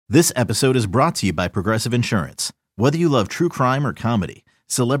This episode is brought to you by Progressive Insurance. Whether you love true crime or comedy,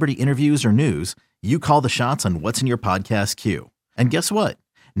 celebrity interviews or news, you call the shots on what's in your podcast queue. And guess what?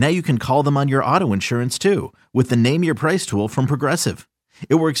 Now you can call them on your auto insurance too with the Name Your Price tool from Progressive.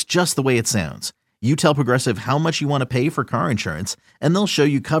 It works just the way it sounds. You tell Progressive how much you want to pay for car insurance, and they'll show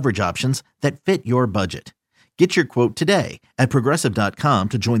you coverage options that fit your budget. Get your quote today at Progressive.com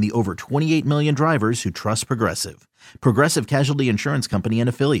to join the over 28 million drivers who trust Progressive. Progressive Casualty Insurance Company and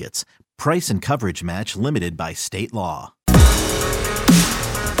Affiliates. Price and coverage match limited by state law.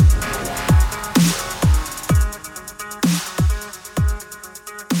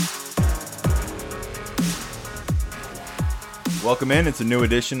 Welcome in. It's a new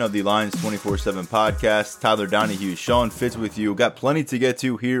edition of the Lions 24/7 podcast. Tyler Donahue, Sean Fitz with you. Got plenty to get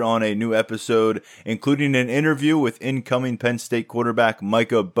to here on a new episode, including an interview with incoming Penn State quarterback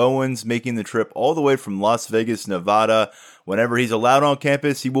Micah Bowens, making the trip all the way from Las Vegas, Nevada. Whenever he's allowed on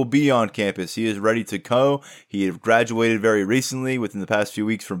campus, he will be on campus. He is ready to go. He had graduated very recently, within the past few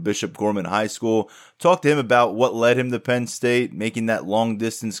weeks, from Bishop Gorman High School. Talked to him about what led him to Penn State, making that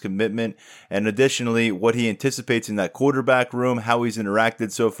long-distance commitment, and additionally, what he anticipates in that quarterback room, how he's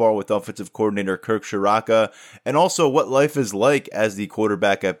interacted so far with offensive coordinator Kirk Ciarrocca, and also what life is like as the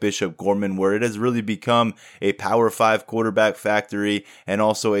quarterback at Bishop Gorman, where it has really become a Power 5 quarterback factory, and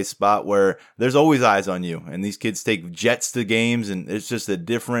also a spot where there's always eyes on you, and these kids take jets to games, and it's just a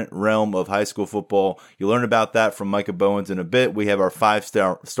different realm of high school football. You learn about that from Micah Bowens in a bit. We have our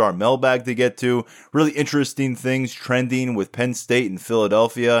 5-star mailbag to get to. Really interesting things trending with Penn State and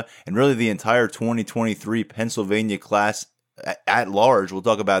Philadelphia, and really the entire 2023 Pennsylvania class at large. We'll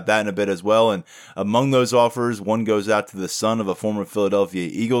talk about that in a bit as well. And among those offers, one goes out to the son of a former Philadelphia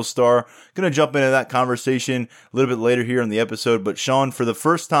Eagles star. Going to jump into that conversation a little bit later here in the episode. But Sean, for the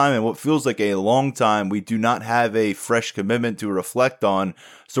first time in what feels like a long time, we do not have a fresh commitment to reflect on.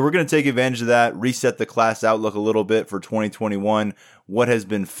 So we're going to take advantage of that, reset the class outlook a little bit for 2021. What has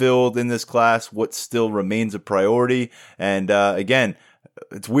been filled in this class, what still remains a priority. And again,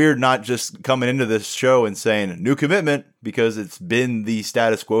 it's weird not just coming into this show and saying new commitment, because it's been the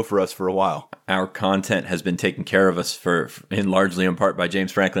status quo for us for a while. Our content has been taken care of us largely in part by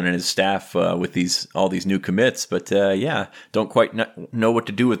James Franklin and his staff with all these new commits. But don't quite know what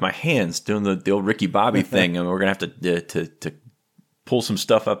to do with my hands doing the old Ricky Bobby thing, and we're gonna have to pull some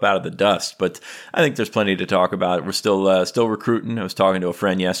stuff up out of the dust. But I think there's plenty to talk about. We're still recruiting. I was talking to a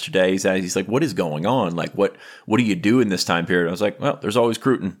friend yesterday. He's like, what is going on? Like, what do you do in this time period? I was like, well, there's always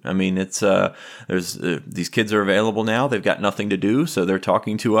recruiting. I mean, it's these kids are available now. They've got nothing to do, so they're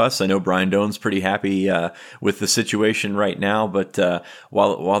talking to us. I know Brian Doan's pretty happy with the situation right now. But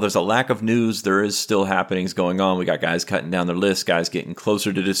while there's a lack of news, there is still happenings going on. We got guys cutting down their list, guys getting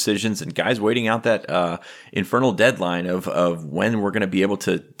closer to decisions, and guys waiting out that infernal deadline of when we're going to be able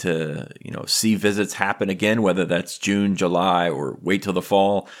to see visits happen again, whether that's June, July, or wait till the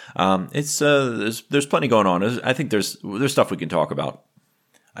fall. There's plenty going on. I think there's stuff we can talk about.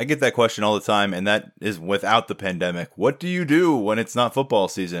 I get that question all the time, and that is without the pandemic. What do you do when it's not football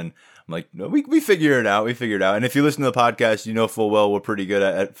season? I'm like, no, we figure it out. And if you listen to the podcast, you know full well we're pretty good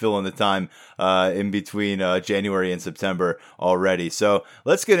at filling the time in between January and September already. So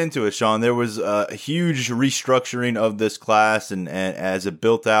let's get into it, Sean. There was a huge restructuring of this class, and as it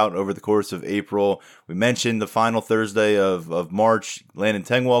built out over the course of April. We mentioned the final Thursday of March, Landon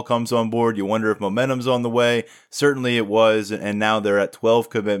Tengwall comes on board. You wonder if momentum's on the way. Certainly it was, and now they're at 12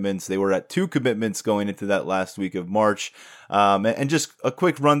 commitments. They were at 2 commitments going into that last week of March. And just a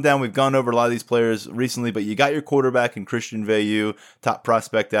quick rundown. We've gone over a lot of these players recently, but you got your quarterback in Christian Veilleux, top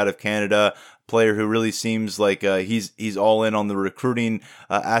prospect out of Canada. Player who really seems like he's all in on the recruiting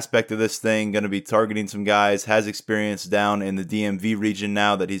aspect of this thing, going to be targeting some guys, has experience down in the DMV region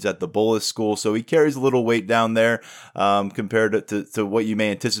now that he's at the Bullis School, so he carries a little weight down there compared to what you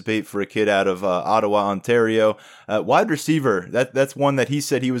may anticipate for a kid out of Ottawa, Ontario. Wide receiver, that's one that he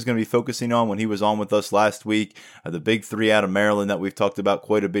said he was going to be focusing on when he was on with us last week. The big 3 out of Maryland that we've talked about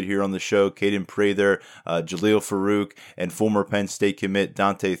quite a bit here on the show, Caden Prather, Jaleel Farouk, and former Penn State commit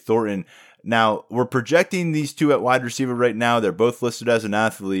Dante Thornton. Now, we're projecting these 2 at wide receiver right now. They're both listed as an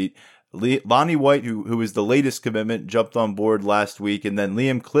athlete. Lonnie White, who was the latest commitment, jumped on board last week. And then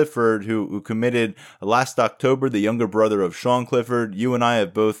Liam Clifford, who committed last October, the younger brother of Sean Clifford. You and I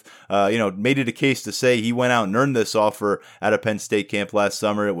have both, made it a case to say he went out and earned this offer at a Penn State camp last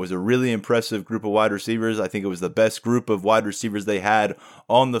summer. It was a really impressive group of wide receivers. I think it was the best group of wide receivers they had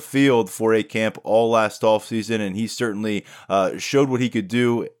on the field for a camp all last offseason. And he certainly showed what he could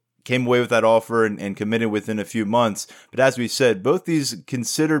do came away with that offer and committed within a few months. But as we said, both these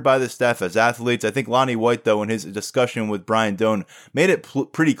considered by the staff as athletes. I think Lonnie White, though, in his discussion with Brian Doan, made it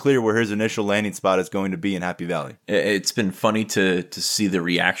pretty clear where his initial landing spot is going to be in Happy Valley. It's been funny to see the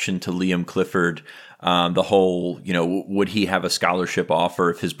reaction to Liam Clifford. The whole, would he have a scholarship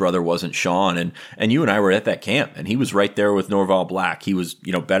offer if his brother wasn't Sean? And you and I were at that camp, and he was right there with Norval Black. He was,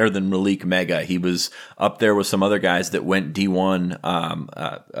 better than Malik Mega. He was up there with some other guys that went D1.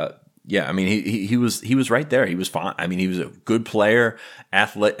 He was right there. He was fine. I mean, he was a good player.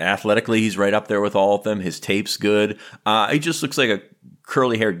 Athletically, he's right up there with all of them. His tape's good. He just looks like a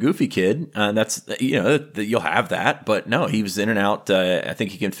curly-haired, goofy kid. That's you'll have that, but no, he was in and out. I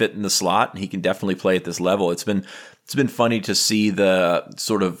think he can fit in the slot, and he can definitely play at this level. It's been funny to see the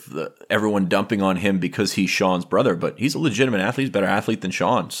sort of everyone dumping on him because he's Sean's brother, but he's a legitimate athlete. He's a better athlete than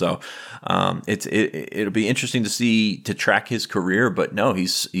Sean. So it'll be interesting to track his career. But no,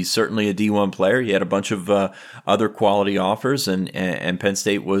 he's certainly a D1 player. He had a bunch of other quality offers, and Penn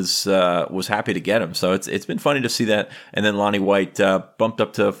State was happy to get him. So it's been funny to see that. And then Lonnie White bumped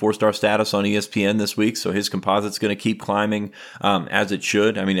up to 4-star status on ESPN this week, so his composite's going to keep climbing as it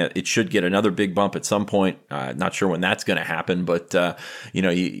should. I mean, it should get another big bump at some point. Not sure when that's going to happen, but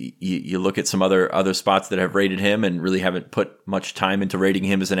you look at some other spots that have rated him and really haven't put much time into rating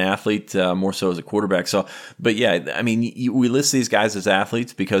him as an athlete, more so as a quarterback. So, but yeah, I mean, we list these guys as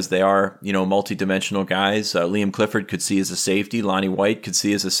athletes because they are multi-dimensional guys. Liam Clifford could see as a safety. Lonnie White could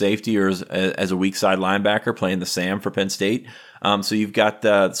see as a safety or as a weak side linebacker playing the Sam for Penn State. So you've got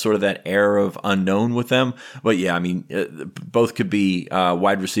sort of that air of unknown with them. But yeah, I mean, both could be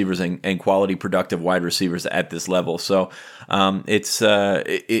wide receivers and quality productive wide receivers at this level. So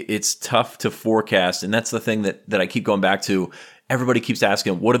it's tough to forecast. And that's the thing that I keep going back to. Everybody keeps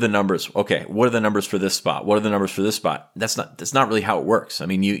asking, what are the numbers? Okay, what are the numbers for this spot? What are the numbers for this spot? That's not really how it works. I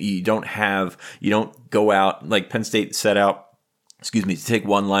mean, you don't go out like Penn State set out, to take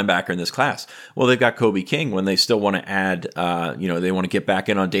one linebacker in this class. Well, they've got Kobe King when they still want to add, they want to get back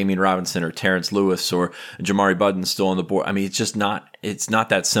in on Damian Robinson or Terrence Lewis or Jamari Budden still on the board. I mean, it's not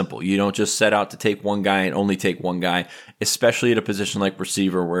that simple. You don't just set out to take one guy and only take one guy, especially at a position like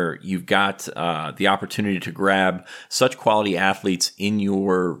receiver where you've got the opportunity to grab such quality athletes in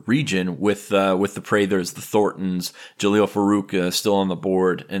your region with the Prathers, the Thorntons, Jaleel Farouk still on the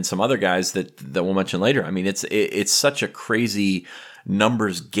board, and some other guys that we'll mention later. I mean, it's such a crazy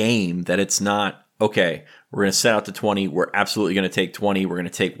numbers game that it's not, okay, we're going to set out to 20. We're absolutely going to take 20. We're going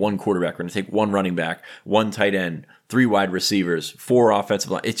to take one quarterback. We're going to take one running back, one tight end, 3 wide receivers, 4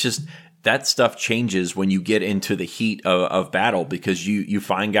 offensive line. It's just that stuff changes when you get into the heat of battle because you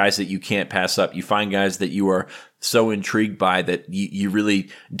find guys that you can't pass up. You find guys that you are so intrigued by that you really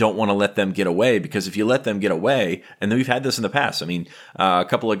don't want to let them get away, because if you let them get away, and we've had this in the past. I mean, a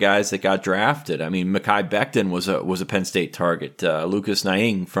couple of guys that got drafted. I mean, Mekhi Becton was a Penn State target. Lucas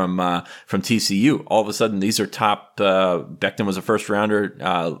Niang from TCU. All of a sudden, these are top. Becton was a first rounder.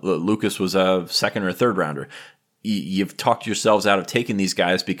 Lucas was a second or a third rounder. You've talked yourselves out of taking these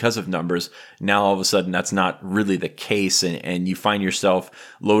guys because of numbers. Now, all of a sudden, that's not really the case, and you find yourself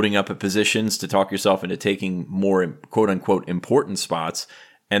loading up at positions to talk yourself into taking more quote-unquote important spots,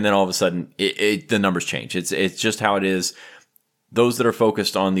 and then all of a sudden, the numbers change. It's just how it is. Those that are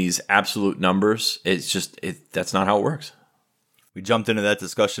focused on these absolute numbers, that's not how it works. We jumped into that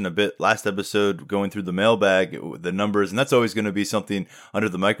discussion a bit last episode, going through the mailbag, the numbers, and that's always going to be something under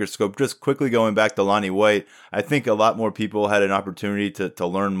the microscope. Just quickly going back to Lonnie White, I think a lot more people had an opportunity to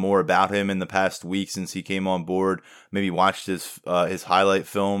learn more about him in the past week since he came on board. Maybe watched his highlight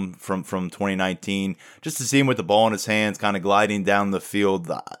film from 2019, just to see him with the ball in his hands, kind of gliding down the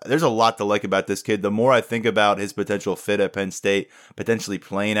field. There's a lot to like about this kid. The more I think about his potential fit at Penn State, potentially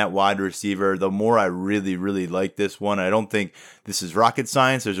playing at wide receiver, the more I really, really like this one. I don't think this is rocket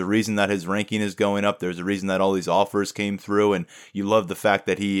science. There's a reason that his ranking is going up. There's a reason that all these offers came through, and you love the fact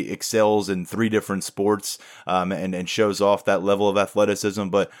that he excels in 3 different sports and shows off that level of athleticism.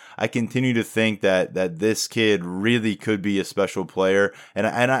 But I continue to think that this kid really could be a special player. And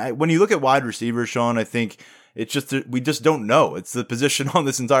I, when you look at wide receivers, Sean, I think it's just we just don't know. It's the position on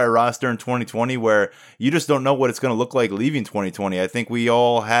this entire roster in 2020 where you just don't know what it's going to look like leaving 2020. I think we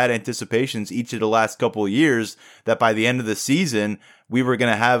all had anticipations each of the last couple of years that by the end of the season we were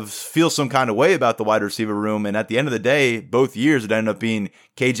going to feel some kind of way about the wide receiver room. And at the end of the day, both years it ended up being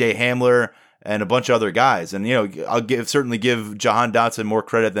KJ Hamler, and a bunch of other guys. And, I'll certainly give Jahan Dotson more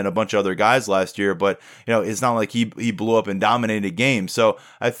credit than a bunch of other guys last year, but, it's not like he blew up and dominated games. So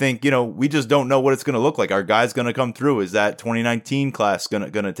I think, we just don't know what it's going to look like. Our guys going to come through? Is that 2019 class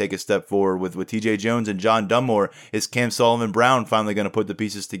going to take a step forward with TJ Jones and John Dunmore? Is Cam Sullivan-Brown finally going to put the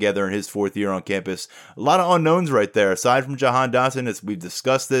pieces together in his fourth year on campus? A lot of unknowns right there. Aside from Jahan Dotson, as we've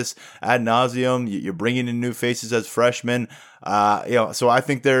discussed this ad nauseum, you're bringing in new faces as freshmen. So I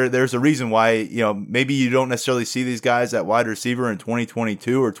think there's a reason why, maybe you don't necessarily see these guys at wide receiver in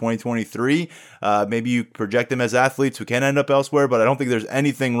 2022 or 2023. Maybe you project them as athletes who can end up elsewhere, but I don't think there's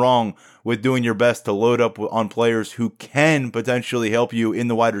anything wrong with doing your best to load up on players who can potentially help you in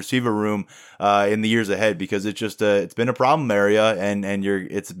the wide receiver room in the years ahead, because it's been a problem area, and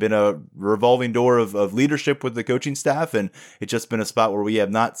it's been a revolving door of leadership with the coaching staff, and it's just been a spot where we have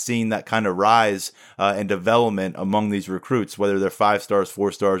not seen that kind of rise and development among these recruits, whether they're 5 stars,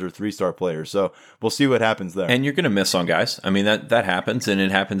 4 stars, or 3-star players. So we'll see what happens there. And you're going to miss on guys. I mean, that happens, and it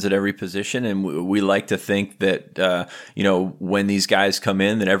happens at every position. And we like to think that, when these guys come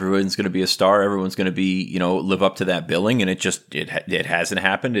in, that everyone's going to be a star. Everyone's going to be, live up to that billing. And it hasn't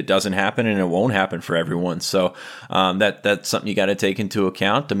happened. It doesn't happen, and it won't happen for everyone. So that's something you got to take into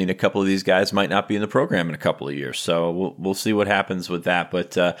account. I mean, a couple of these guys might not be in the program in a couple of years. So we'll see what happens with that.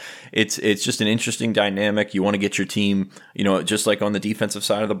 But it's just an interesting dynamic. You want to get your team, just like on the defensive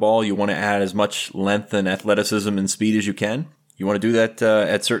side of the ball, you want to add as much length and athleticism and speed as you can. You want to do that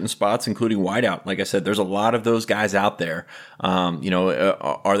at certain spots, including wideout. Like I said, there's a lot of those guys out there.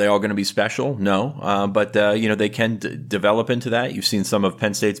 Are they all going to be special? No. But they can develop into that. You've seen some of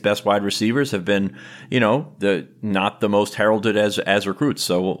Penn State's best wide receivers have been, not the most heralded as recruits.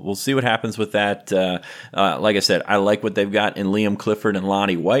 So we'll see what happens with that. Like I said, I like what they've got in Liam Clifford and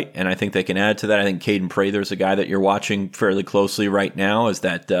Lonnie White, and I think they can add to that. I think Caden Prather's a guy that you're watching fairly closely right now as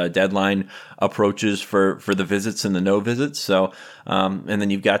that deadline approaches for the visits and the no visits. So, and then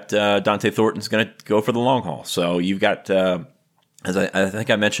you've got Dante Thornton's going to go for the long haul. So you've got, as I think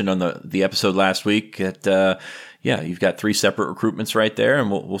I mentioned on the episode last week, that you've got 3 separate recruitments right there, and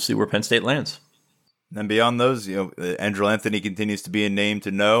we'll see where Penn State lands. And beyond those, Andrew Anthony continues to be a name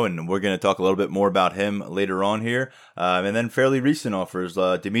to know, and we're going to talk a little bit more about him later on here. And then fairly recent offers,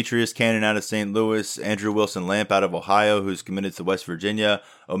 Demetrius Cannon out of St. Louis, Andrew Wilson Lamp out of Ohio, who's committed to West Virginia,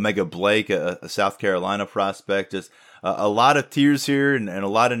 Omega Blake, a South Carolina prospect. Just a lot of tiers here and a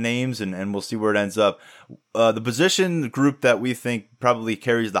lot of names, and we'll see where it ends up. The position group that we think probably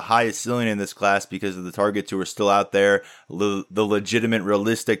carries the highest ceiling in this class because of the targets who are still out there, the legitimate,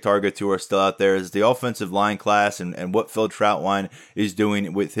 realistic targets who are still out there, is the offensive line class and what Phil Trautwein is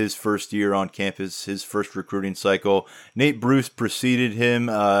doing with his first year on campus, his first recruiting cycle. Nate Bruce preceded him.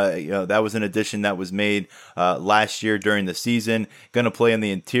 That was an addition that was made last year during the season. Going to play in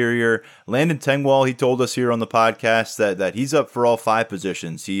the interior. Landon Tengwall, he told us here on the podcast that he's up for all 5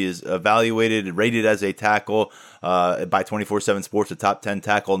 positions. He is evaluated and rated as a tackle by 24/7 Sports, a top 10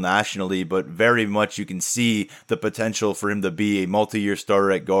 tackle nationally, but very much you can see the potential for him to be a multi-year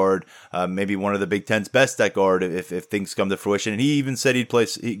starter at guard, maybe one of the Big Ten's best at guard if things come to fruition. And he even said he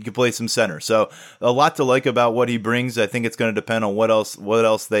could play some center. So a lot to like about what he brings. I think it's going to depend on what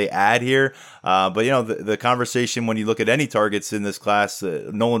else they add here. But the conversation when you look at any targets in this class,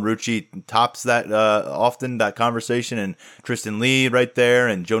 Nolan Rucci tops that often, that conversation, and Tristan Lee right there,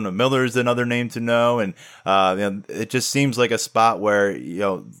 and Jonah Miller is another name to know. And it just seems like a spot where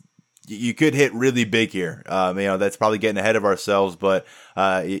you could hit really big here. That's probably getting ahead of ourselves, but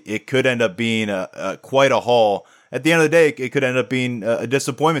it could end up being quite a haul. At the end of the day, it could end up being a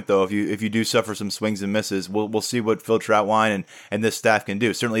disappointment, though, if you do suffer some swings and misses. We'll see what Phil Trautwein and this staff can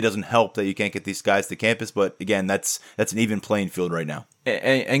do. It certainly doesn't help that you can't get these guys to campus, but again, that's an even playing field right now.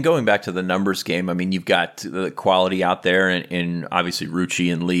 And going back to the numbers game, I mean, you've got the quality out there, and obviously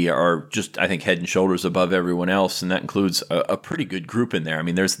Rucci and Lee are just, I think, head and shoulders above everyone else, and that includes a pretty good group in there. I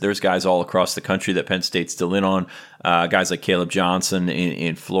mean, there's guys all across the country that Penn State's still in on, guys like Caleb Johnson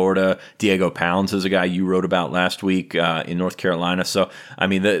in Florida, Diego Pounds is a guy you wrote about last week in North Carolina. So, I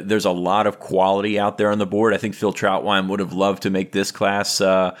mean, there's a lot of quality out there on the board. I think Phil Trautwein would have loved to make this class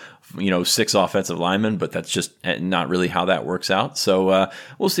 6 offensive linemen, but that's just not really how that works out. So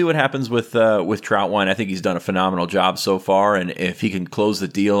we'll see what happens with Trautwein. I think he's done a phenomenal job so far, and if he can close the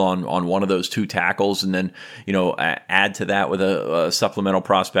deal on one of those 2 tackles, and then add to that with a supplemental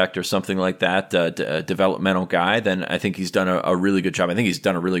prospect or something like that, a developmental guy, then I think he's done a really good job. I think he's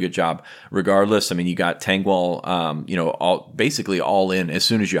done a really good job regardless. I mean, you got Tengwall, basically all in as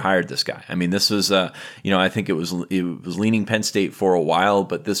soon as you hired this guy. I mean, this was I think it was leaning Penn State for a while,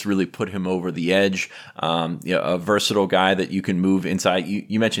 but this really really put him over the edge. A versatile guy that you can move inside.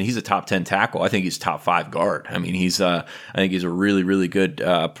 You mentioned he's a top 10 tackle. I think he's top 5 guard. I mean, I think he's a really, really good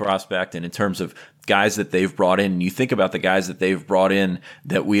prospect. And in terms of guys that they've brought in, you think about the guys that they've brought in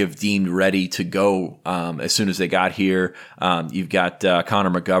that we have deemed ready to go as soon as they got here. You've got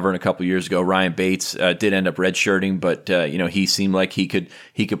Connor McGovern a couple years ago. Ryan Bates did end up redshirting, but he seemed like he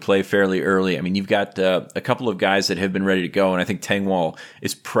could play fairly early. I mean, you've got a couple of guys that have been ready to go, and I think Tengwall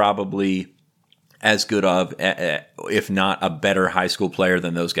is probably as good of, if not a better high school player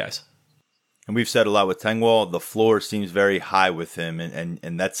than those guys. And we've said a lot with Tengwall, the floor seems very high with him.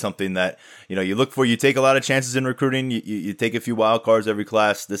 And that's something that, you look for. You take a lot of chances in recruiting. You take a few wild cards every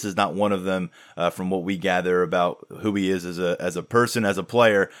class. This is not one of them from what we gather about who he is as a person, as a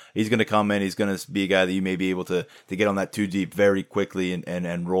player. He's going to come in. He's going to be a guy that you may be able to get on that 2 deep very quickly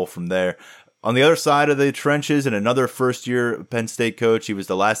and roll from there. On the other side of the trenches, and another first-year Penn State coach, he was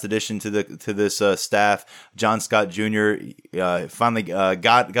the last addition to this staff. John Scott Jr. Finally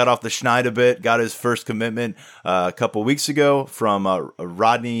got off the schneid a bit, got his first commitment a couple weeks ago from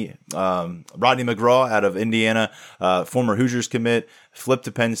Rodney McGraw out of Indiana, former Hoosiers commit. Flipped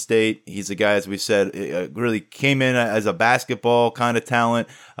to Penn State. He's a guy, as we said, really came in as a basketball kind of talent,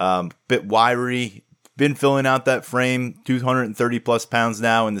 bit wiry. Been filling out that frame, 230 plus pounds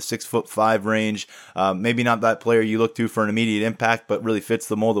now in the 6'5" range. Maybe not that player you look to for an immediate impact, but really fits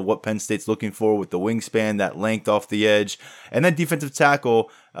the mold of what Penn State's looking for with the wingspan, that length off the edge. And then defensive tackle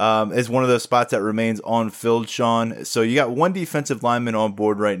is one of those spots that remains unfilled, Sean. So you got one defensive lineman on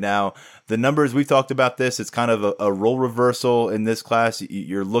board right now. The numbers, we've talked about this, it's kind of a role reversal in this class.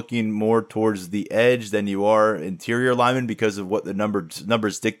 You're looking more towards the edge than you are interior lineman because of what the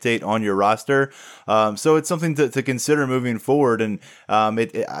numbers dictate on your roster. So it's something to consider moving forward. And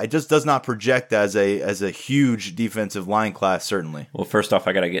it just does not project as a huge defensive line class, certainly. Well, first off,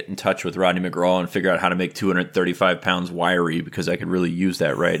 I got to get in touch with Rodney McGraw and figure out how to make 235 pounds wiry, because I could really use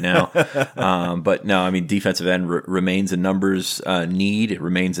that right now. But no, I mean, defensive end remains a numbers need. It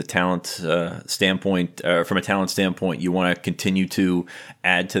remains a talent standpoint. From a talent standpoint, you want to continue to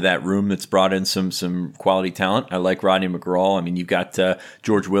add to that room that's brought in some quality talent. I like Rodney McGraw. I mean, you've got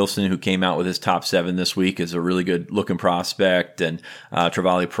George Wilson, who came out with his top 7 this week, is a really good looking prospect, and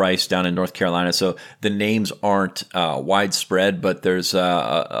Travali Price down in North Carolina. So the names aren't widespread, but there's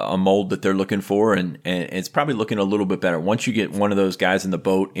a mold that they're looking for, and it's probably looking a little bit better. Once you get one of those guys in the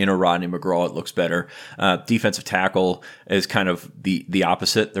boat in a Rodney McGraw, it looks better. Defensive tackle is kind of the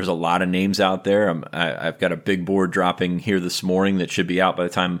opposite. There's a lot of names out there. I've got a big board dropping here this morning that should be out by the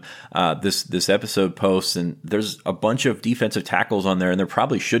time this episode posts, and there's a bunch of defensive tackles on there, and there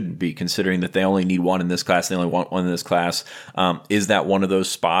probably shouldn't be, considering that they only need one in this class. They only want one in this class. Is that one of those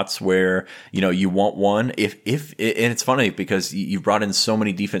spots where you want one? And it's funny because you've brought in so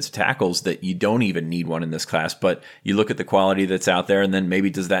many defensive tackles that you don't even need one in this class, but you look at the quality that's out there, and then maybe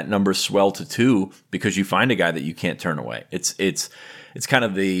does that number swell to 2 because you find a guy that you can't turn away? It's kind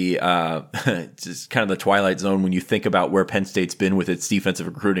of the just kind of the twilight zone when you think about where Penn State's been with its defensive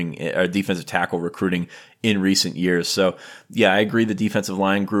recruiting or defensive tackle recruiting in recent years. So yeah, I agree. The defensive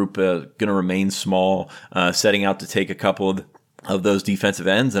line group going to remain small, setting out to take a couple of those defensive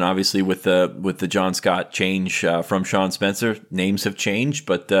ends, and obviously with the John Scott change from Sean Spencer, names have changed,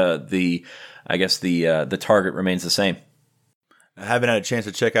 but the target remains the same. I haven't had a chance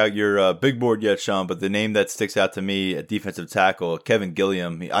to check out your big board yet, Sean, but the name that sticks out to me at defensive tackle, Kevin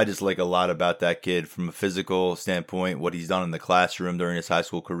Gilliam. I just like a lot about that kid from a physical standpoint, what he's done in the classroom during his high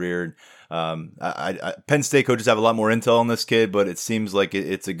school career. Penn State coaches have a lot more intel on this kid, but it seems like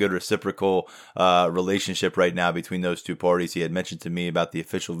it's a good reciprocal relationship right now between those two parties. He had mentioned to me about the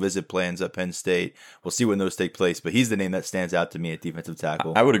official visit plans at Penn State. We'll see when those take place, but he's the name that stands out to me at defensive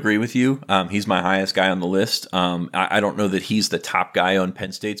tackle. I would agree with you. He's my highest guy on the list. I don't know that he's the top guy on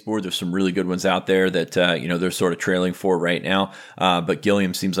Penn State's board. There's some really good ones out there that they're sort of trailing for right now. But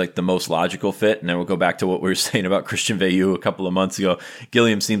Gilliam seems like the most logical fit. And then we'll go back to what we were saying about Christian Veilleux a couple of months ago.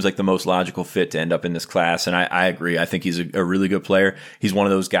 Gilliam seems like the most logical fit to end up in this class, and I agree. I think he's a really good player. He's one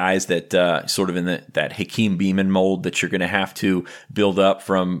of those guys that sort of in that Hakeem Beamon mold that you're going to have to build up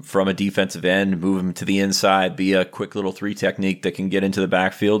from a defensive end, move him to the inside, be a quick little 3 technique that can get into the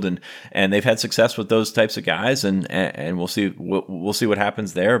backfield, and they've had success with those types of guys, and we'll see what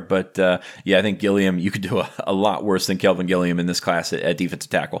happens there. But yeah, I think Gilliam, you could do a lot worse than Kelvin Gilliam in this class at defensive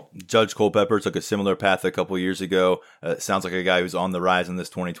tackle. Judge Culpepper took a similar path a couple years ago. Sounds like a guy who's on the rise in this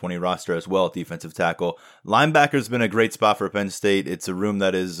 2020 roster roster as well at defensive tackle. Linebacker's been a great spot for Penn State. It's a room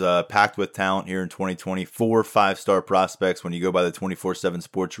that is packed with talent here in 2020. 4 5-star prospects when you go by the 24/7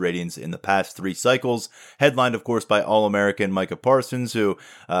 Sports ratings in the past 3 cycles. Headlined, of course, by All-American Micah Parsons, who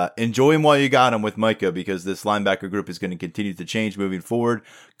enjoy him while you got him with Micah, because this linebacker group is going to continue to change moving forward.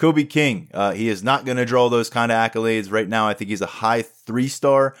 Kobe King, he is not going to draw those kind of accolades right now. I think he's a high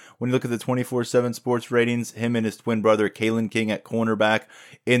 3-star when you look at the 24/7 Sports ratings. Him and his twin brother, Kalen King, at cornerback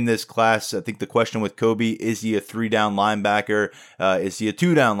in this class. I think the question with Kobe, is he a 3-down linebacker? Is he a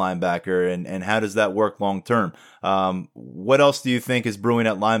 2-down linebacker? And how does that work long term? What else do you think is brewing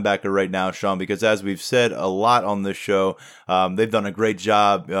at linebacker right now, Sean? Because as we've said a lot on this show, they've done a great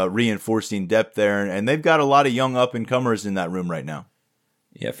job reinforcing depth there, and they've got a lot of young up-and-comers in that room right now.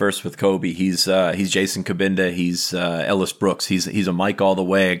 Yeah, first with Kobe, he's Jason Kabinda, he's Ellis Brooks, he's a Mike all the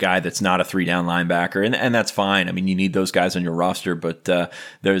way, a guy that's not a 3-down linebacker, and that's fine. I mean, you need those guys on your roster, but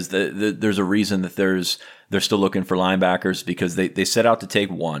there's a reason that they're still looking for linebackers, because they set out to take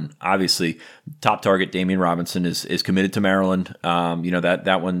one. Obviously, top target Damian Robinson is committed to Maryland.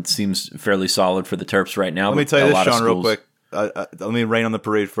 That one seems fairly solid for the Terps right now. Let me tell you this, Sean, real quick. Let me rain on the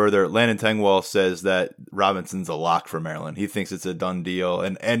parade further. Landon Tengwall says that Robinson's a lock for Maryland. He thinks it's a done deal.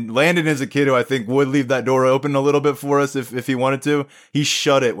 And Landon is a kid who I think would leave that door open a little bit for us if he wanted to. He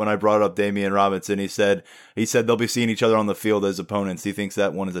shut it when I brought up Damian Robinson. He said they'll be seeing each other on the field as opponents. He thinks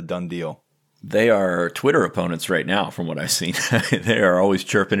that one is a done deal. They are Twitter opponents right now, from what I've seen. They are always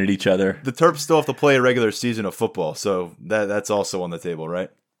chirping at each other. The Terps still have to play a regular season of football, so that's also on the table,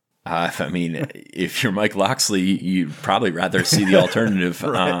 right? I mean, if you're Mike Loxley, you'd probably rather see the alternative,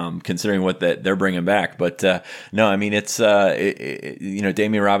 right. Considering what they're bringing back. But no, I mean, it's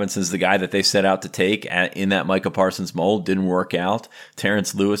Damian Robinson's the guy that they set out to take in that Micah Parsons mold. Didn't work out.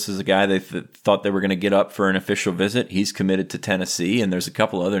 Terrence Lewis is a guy they thought they were going to get up for an official visit. He's committed to Tennessee, and there's a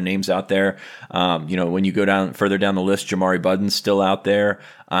couple other names out there. When you go further down the list, Jamari Budden's still out there.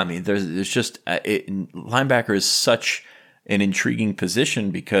 I mean, there's just linebacker is such an intriguing position,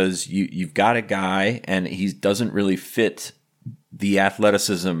 because you've got a guy and he doesn't really fit the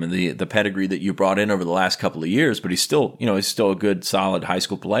athleticism and the pedigree that you brought in over the last couple of years, but he's still a good, solid high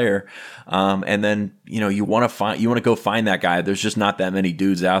school player. And then, you want to go find that guy. There's just not that many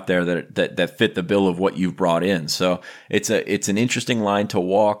dudes out there that fit the bill of what you've brought in. So it's an interesting line to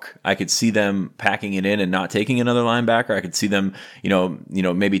walk. I could see them packing it in and not taking another linebacker. I could see them,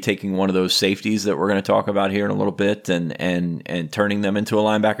 maybe taking one of those safeties that we're going to talk about here in a little bit and turning them into a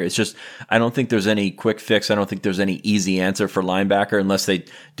linebacker. It's just, I don't think there's any quick fix. I don't think there's any easy answer for linebacker, unless they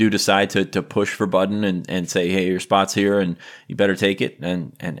do decide to push for Budden and say, hey, your spot's here and you better take it.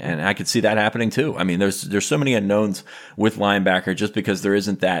 And I could see that happening too. I mean, there's so many unknowns with linebacker, just because there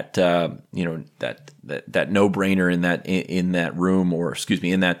isn't that that no-brainer in that room, or excuse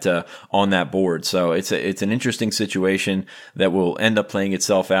me, in that on that board. So it's an interesting situation that will end up playing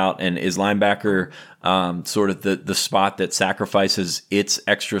itself out. And is linebacker sort of the spot that sacrifices its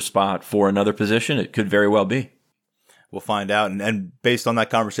extra spot for another position? It could very well be. We'll find out. And based on that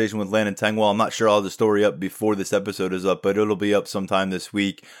conversation with Landon Tengwall, I'm not sure I'll have the story up before this episode is up, but it'll be up sometime this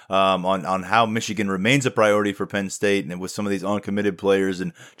week on how Michigan remains a priority for Penn State, and with some of these uncommitted players.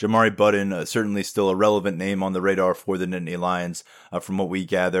 And Jamari Budden, certainly still a relevant name on the radar for the Nittany Lions, from what we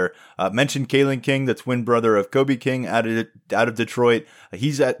gather. Mentioned Kalen King, the twin brother of Kobe King, out of Detroit.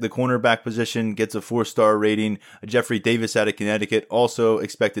 He's at the cornerback position, gets a 4-star rating. Jeffrey Davis out of Connecticut, also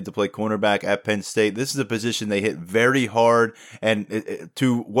expected to play cornerback at Penn State. This is a position they hit very hard, and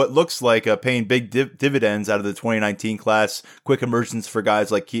to what looks like paying big dividends out of the 2019 class. Quick emergence for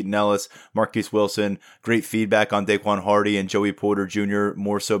guys like Keaton Ellis, Marquise Wilson. Great feedback on Daquan Hardy and Joey Porter Jr.,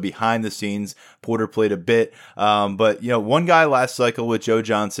 more so behind the scenes. Porter played a bit, but one guy last cycle with Joe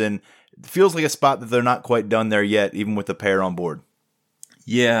Johnson, feels like a spot that they're not quite done there yet, even with the pair on board.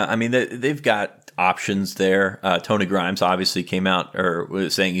 Yeah, I mean, they've got options there. Tony Grimes obviously came out or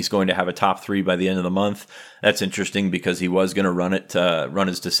was saying he's going to have a top 3 by the end of the month. That's interesting, because he was going to run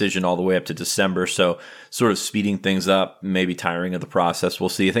his decision all the way up to December. So sort of speeding things up, maybe tiring of the process. We'll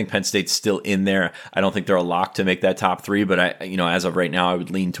see. I think Penn State's still in there. I don't think they're a lock to make that top 3, but as of right now, I would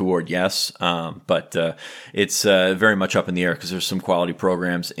lean toward yes. But it's very much up in the air, because there's some quality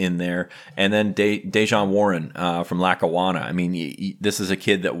programs in there. And then Dejon Warren from Lackawanna. I mean, this is a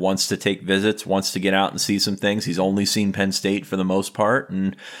kid that wants to take visits, wants to get out and see some things. He's only seen Penn State for the most part,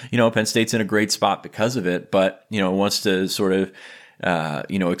 and Penn State's in a great spot because of it. But wants to sort of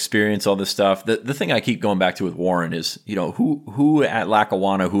experience all this stuff. The thing I keep going back to with Warren is, who at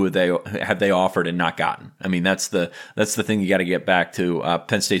Lackawanna, who have they offered and not gotten? I mean, that's the thing you got to get back to.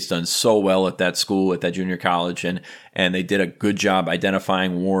 Penn State's done so well at that school, at that junior college, and they did a good job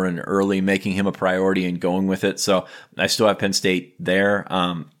identifying Warren early, making him a priority and going with it. So I still have Penn State there.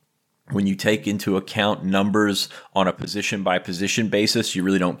 When you take into account numbers on a position-by-position basis, you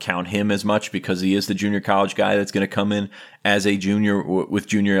really don't count him as much because he is the junior college guy that's going to come in as a junior with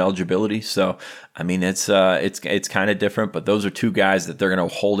junior eligibility. So, I mean, it's kind of different, but those are two guys that they're going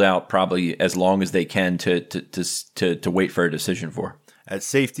to hold out probably as long as they can to wait for a decision for. At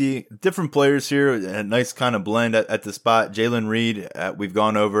safety, different players here, a nice kind of blend at the spot. Jalen Reed, we've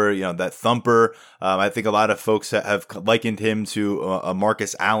gone over, that thumper. I think a lot of folks have likened him to a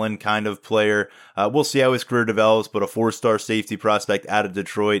Marcus Allen kind of player. We'll see how his career develops, but a 4-star safety prospect out of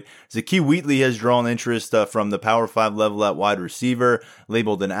Detroit. Zakee Wheatley has drawn interest from the Power 5 level at wide receiver,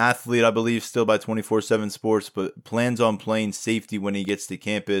 labeled an athlete, I believe, still by 24/7 Sports, but plans on playing safety when he gets to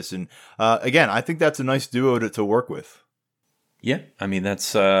campus. And again, I think that's a nice duo to work with. Yeah, I mean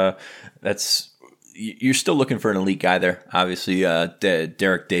that's you're still looking for an elite guy there. Obviously,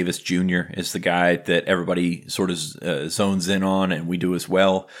 Derek Davis Jr. is the guy that everybody sort of zones in on, and we do as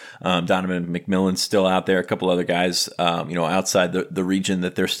well. Donovan McMillan's still out there. A couple other guys, outside the region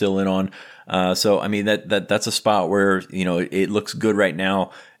that they're still in on. So I mean that's a spot where it looks good right now.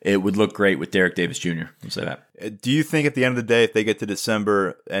 It would look great with Derek Davis Jr. I'll say that. Do you think at the end of the day, if they get to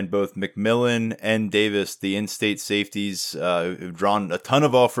December and both McMillan and Davis, the in-state safeties, have drawn a ton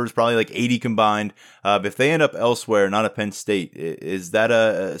of offers, probably like 80 combined, if they end up elsewhere, not at Penn State, is that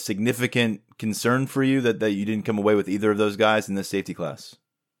a significant concern for you that you didn't come away with either of those guys in this safety class?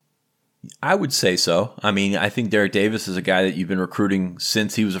 I would say so. I mean, I think Derek Davis is a guy that you've been recruiting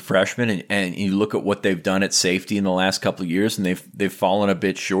since he was a freshman, and you look at what they've done at safety in the last couple of years, and they've fallen a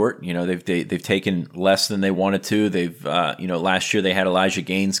bit short. They've taken less than they wanted to. They've last year they had Elijah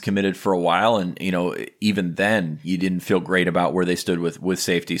Gaines committed for a while, and even then you didn't feel great about where they stood with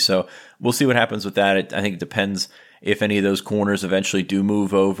safety. So we'll see what happens with that. I think it depends if any of those corners eventually do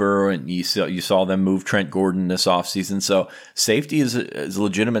move over, and you saw them move Trent Gordon this offseason. So safety is a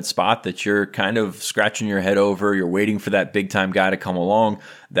legitimate spot that you're kind of scratching your head over. You're waiting for that big-time guy to come along.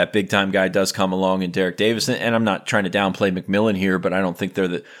 That big-time guy does come along in Derek Davis. And I'm not trying to downplay McMillan here, but I don't think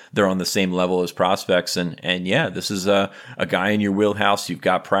they're on the same level as prospects. And yeah, this is a guy in your wheelhouse you've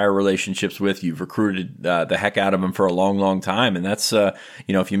got prior relationships with. You've recruited the heck out of him for a long, long time. And that's,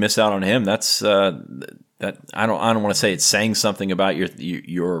 if you miss out on him, that's that I don't want to say it's saying something about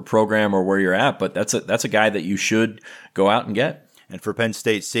your program or where you're at, but that's a guy that you should go out and get. And for Penn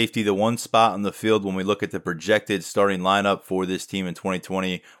State safety, the one spot on the field when we look at the projected starting lineup for this team in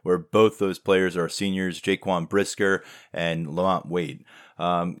 2020, where both those players are seniors, Jaquan Brisker and Lamont Wade.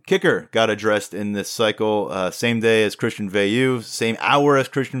 Kicker got addressed in this cycle, same day as Christian Veilleux, same hour as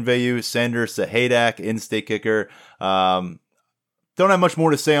Christian Veilleux, Sander Sahaydak, in-state kicker. Don't have much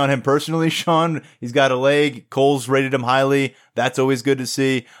more to say on him personally, Sean. He's got a leg. Cole's rated him highly. That's always good to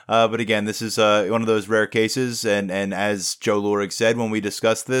see. But again, this is one of those rare cases. And as Joe Lorig said when we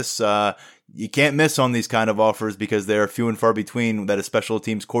discussed this, you can't miss on these kind of offers because they're few and far between that a special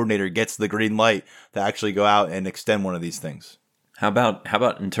teams coordinator gets the green light to actually go out and extend one of these things. How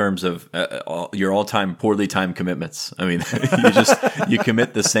about in terms of your all-time poorly timed commitments? I mean, you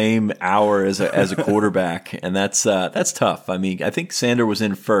commit the same hour as a quarterback, and that's tough. I mean, I think Sander was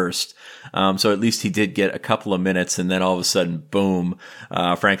in first, so at least he did get a couple of minutes, and then all of a sudden, boom,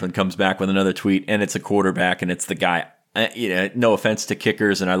 Franklin comes back with another tweet, and it's a quarterback, and it's the guy. No offense to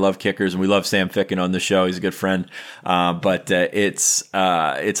kickers, and I love kickers, and we love Sam Ficken on the show. He's a good friend, but it's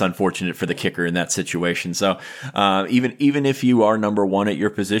unfortunate for the kicker in that situation. So even if you are number one at your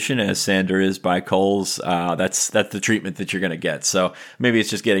position, as Sander is by Coles, that's the treatment that you're going to get. So maybe it's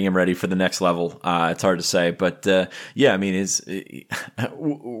just getting him ready for the next level. It's hard to say, but yeah, I mean,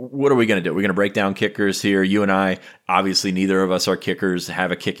 what are we going to do? We're going to break down kickers here. You and I, obviously, neither of us are kickers,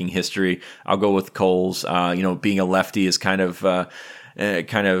 have a kicking history. I'll go with Coles. Being a lefty is kind of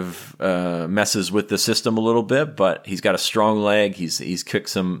messes with the system a little bit, but he's got a strong leg. He's kicked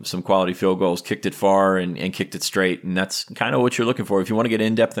some quality field goals, kicked it far and kicked it straight, and that's kind of what you're looking for. If you want to get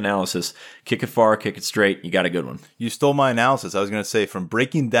in-depth analysis, kick it far, kick it straight, you got a good one. You stole my analysis. I was going to say, from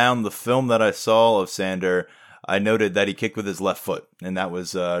breaking down the film that I saw of Sander, I noted that he kicked with his left foot, and that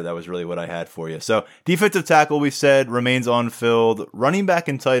was really what I had for you. So defensive tackle, we said, remains on field. Running back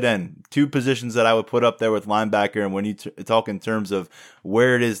and tight end, two positions that I would put up there with linebacker. And when you talk in terms of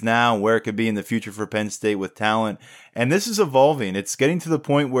where it is now, where it could be in the future for Penn State with talent, and this is evolving. It's getting to the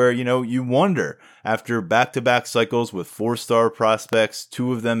point where, you wonder, after back-to-back cycles with 4-star prospects,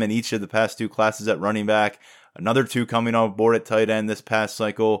 2 of them in each of the past 2 classes at running back, another 2 coming on board at tight end this past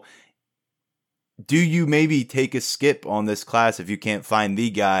cycle. Do you maybe take a skip on this class if you can't find the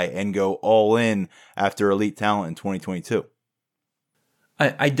guy and go all in after elite talent in 2022?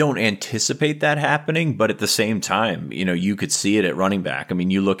 I don't anticipate that happening, but at the same time, you could see it at running back. I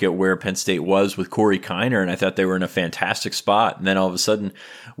mean, you look at where Penn State was with Corey Kiner, and I thought they were in a fantastic spot. And then all of a sudden,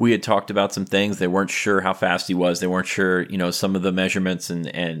 we had talked about some things. They weren't sure how fast he was. They weren't sure, some of the measurements and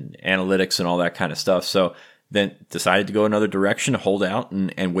analytics and all that kind of stuff. So then decided to go another direction, hold out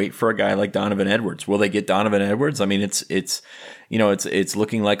and wait for a guy like Donovan Edwards. Will they get Donovan Edwards? I mean, it's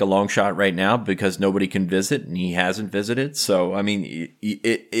looking like a long shot right now because nobody can visit and he hasn't visited. So, I mean,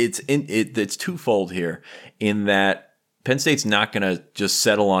 it's twofold here in that Penn State's not going to just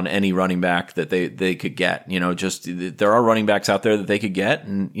settle on any running back that they could get. There are running backs out there that they could get,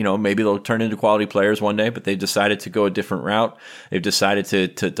 and maybe they'll turn into quality players one day. But they've decided to go a different route. They've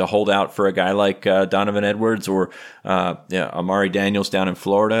decided to hold out for a guy like Donovan Edwards or Amari Daniels down in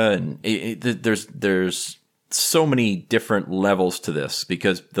Florida, and there's so many different levels to this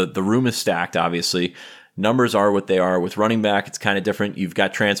because the room is stacked. Obviously, numbers are what they are. With running back, it's kind of different. You've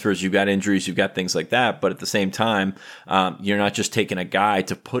got transfers, you've got injuries, you've got things like that. But at the same time, you're not just taking a guy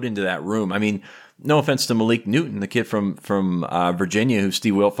to put into that room. I mean, no offense to Malik Newton, the kid from Virginia, who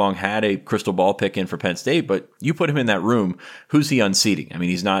Steve Wiltfong had a crystal ball pick in for Penn State, but you put him in that room, who's he unseating? I mean,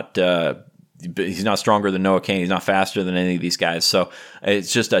 he's not stronger than Noah Cain. He's not faster than any of these guys. So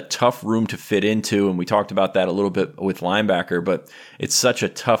it's just a tough room to fit into. And we talked about that a little bit with linebacker, but it's such a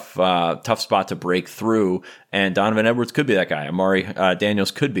tough spot to break through. And Donovan Edwards could be that guy. Amari Daniels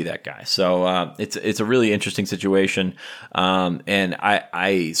could be that guy. So it's a really interesting situation. And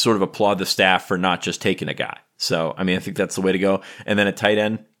I sort of applaud the staff for not just taking a guy. So, I mean, I think that's the way to go. And then at tight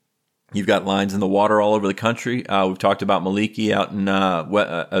end, you've got lines in the water all over the country. We've talked about Maliki out in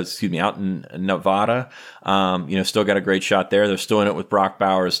Nevada. Still got a great shot there. They're still in it with Brock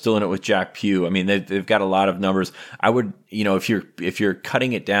Bowers, still in it with Jack Pugh. I mean, they've got a lot of numbers. I would, if you're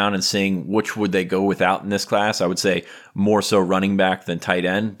cutting it down and saying which would they go without in this class, I would say more so running back than tight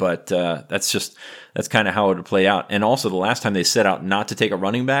end. But that's kind of how it would play out. And also, the last time they set out not to take a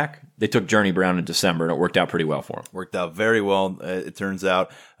running back, they took Journey Brown in December, and it worked out pretty well for him. Worked out very well, it turns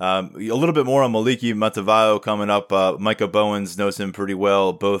out. A little bit more on Maliki Matavao coming up. Micah Bowens knows him pretty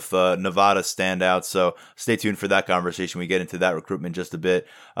well, both Nevada standouts. So stay tuned for that conversation. We get into that recruitment just a bit.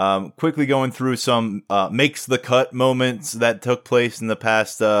 Quickly going through some makes the cut moments that took place in the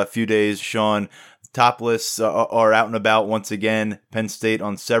past few days, Sean. Top lists are out and about once again. Penn State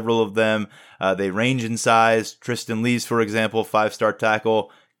on several of them. They range in size. Tristan Lees, for example, 5-star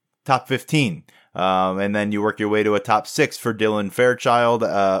tackle, top 15. And then you work your way to a top 6 for Dylan Fairchild,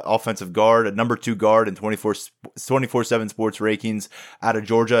 offensive guard, a number 2 guard in 24/7 Sports rankings out of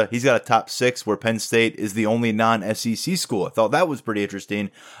Georgia. He's got a top 6 where Penn State is the only non-SEC school. I thought that was pretty interesting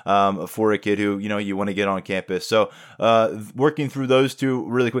for a kid who, you want to get on campus. So working through those two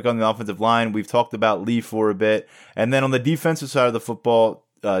really quick on the offensive line, we've talked about Lee for a bit. And then on the defensive side of the football,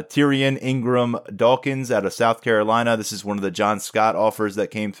 Tyrion Ingram Dawkins out of South Carolina. This is one of the John Scott offers that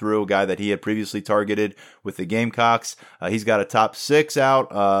came through, a guy that he had previously targeted with the Gamecocks. He's got a top 6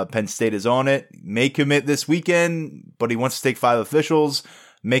 out. Penn State is on it. May commit this weekend, but he wants to take 5 officials.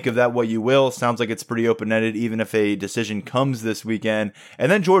 Make of that what you will. Sounds like it's pretty open-ended, even if a decision comes this weekend.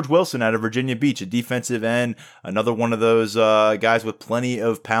 And then George Wilson out of Virginia Beach, a defensive end, another one of those guys with plenty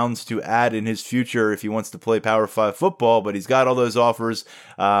of pounds to add in his future if he wants to play Power 5 football, but he's got all those offers.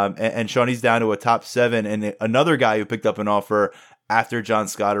 And Sean, he's down to a top 7. And another guy who picked up an offer after John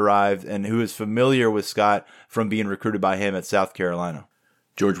Scott arrived and who is familiar with Scott from being recruited by him at South Carolina.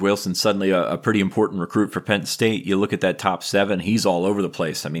 George Wilson, suddenly a pretty important recruit for Penn State. You look at that top 7, he's all over the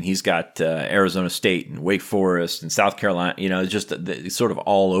place. I mean, he's got Arizona State and Wake Forest and South Carolina, just sort of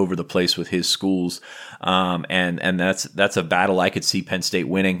all over the place with his schools. And that's a battle I could see Penn State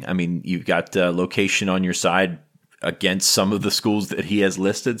winning. I mean, you've got location on your side against some of the schools that he has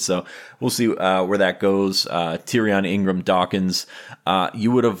listed. So we'll see where that goes. Tyrion Ingram Dawkins, you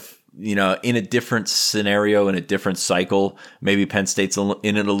would have, in a different scenario, in a different cycle, maybe Penn State's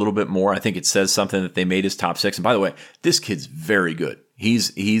in it a little bit more. I think it says something that they made his top 6. And by the way, this kid's very good.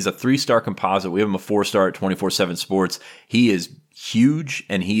 He's a 3-star composite. We have him a 4-star at 24/7 Sports. He is huge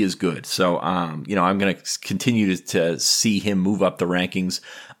and he is good. So, I'm going to continue to see him move up the rankings.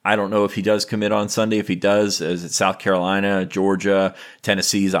 I don't know if he does commit on Sunday. If he does, is it South Carolina, Georgia,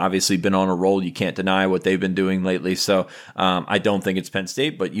 Tennessee's obviously been on a roll. You can't deny what they've been doing lately. So I don't think it's Penn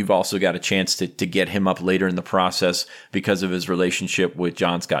State, but you've also got a chance to get him up later in the process because of his relationship with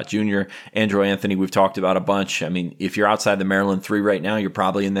John Scott Jr. Andrew Anthony, we've talked about a bunch. I mean, if you're outside the Maryland 3 right now, you're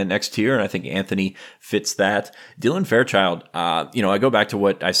probably in that next tier, and I think Anthony fits that. Dylan Fairchild, I go back to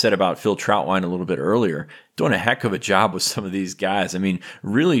what I said about Phil Trautwein a little bit earlier. Doing a heck of a job with some of these guys. I mean,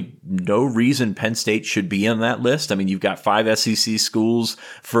 really no reason Penn State should be on that list. I mean, you've got 5 SEC schools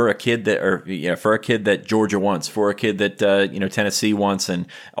for a kid that Georgia wants, for a kid that Tennessee wants and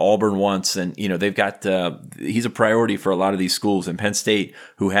Auburn wants, and they've got he's a priority for a lot of these schools. And Penn State,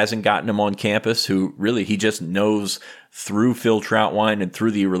 who hasn't gotten him on campus, who really he just knows through Phil Trautwein and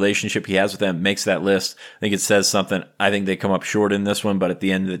through the relationship he has with them, makes that list. I think it says something. I think they come up short in this one, but at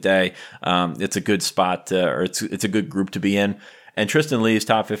the end of the day, it's a good spot, or it's a good group to be in. And Tristan Lee's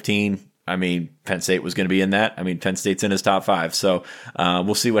top 15. I mean, Penn State was going to be in that. I mean, Penn State's in his top 5. So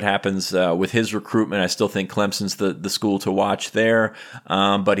we'll see what happens with his recruitment. I still think Clemson's the school to watch there.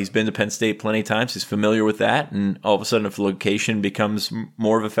 But he's been to Penn State plenty of times. He's familiar with that. And all of a sudden, if location becomes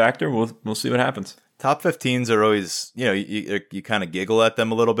more of a factor, we'll see what happens. Top 15s are always, you kind of giggle at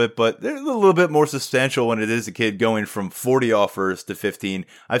them a little bit, but they're a little bit more substantial when it is a kid going from 40 offers to 15.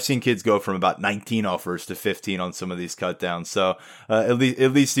 I've seen kids go from about 19 offers to 15 on some of these cut downs. So at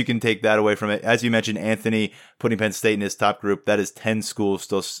least you can take that away from it. As you mentioned, Anthony putting Penn State in his top group, that is 10 schools.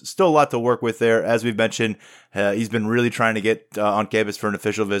 Still a lot to work with there. As we've mentioned, he's been really trying to get on campus for an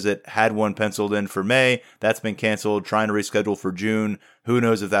official visit. Had one penciled in for May. That's been canceled. Trying to reschedule for June. Who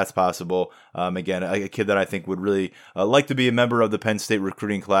knows if that's possible? Again, a kid that I think would really like to be a member of the Penn State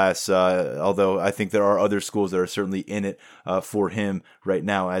recruiting class, although I think there are other schools that are certainly in it for him right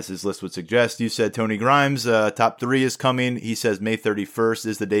now, as his list would suggest. You said Tony Grimes, top 3 is coming. He says May 31st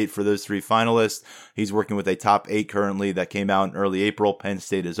is the date for those 3 finalists. He's working with a top 8 currently that came out in early April. Penn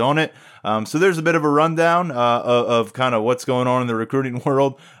State is on it. So there's a bit of a rundown of kind of what's going on in the recruiting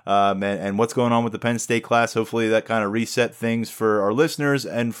world and what's going on with the Penn State class. Hopefully that kind of reset things for our listeners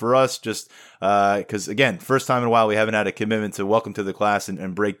and for us, just because, again, first time in a while we haven't had a commitment to welcome to the class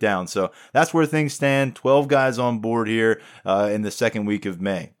and break down. So that's where things stand. 12 guys on board here in the second week of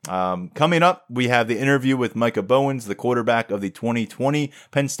May. Coming up, we have the interview with Micah Bowens, the quarterback of the 2020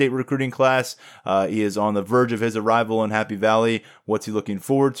 Penn State recruiting class. He is on the verge of his arrival in Happy Valley. What's he looking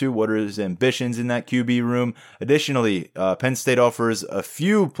forward to? What are his ambitions in that QB room? Additionally, Penn State offers a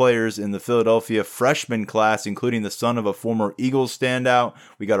few players in the Philadelphia freshman class, including the son of a former Eagles standout.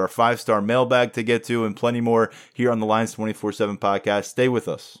 We got our 5-star mailbag to get to and plenty more here on the Lions 24/7 podcast. Stay with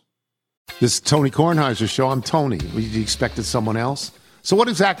us. This is Tony Kornheiser's show. I'm Tony. You expected someone else? So what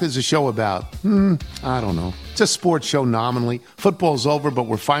exactly is the show about? I don't know. It's a sports show nominally. Football's over, but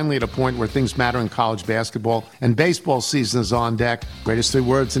we're finally at a point where things matter in college basketball, and baseball season is on deck. Greatest 3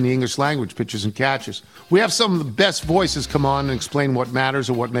 words in the English language, pitchers and catchers. We have some of the best voices come on and explain what matters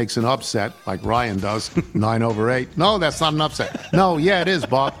or what makes an upset, like Ryan does. 9/8. No, that's not an upset. No, yeah, it is,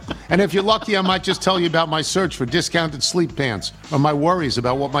 Bob. And if you're lucky, I might just tell you about my search for discounted sleep pants or my worries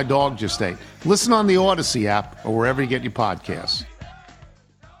about what my dog just ate. Listen on the Odyssey app or wherever you get your podcasts.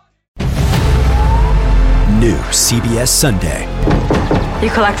 New CBS Sunday. You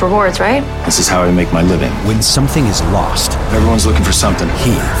collect rewards, right? This is how I make my living. When something is lost, Everyone's looking for something.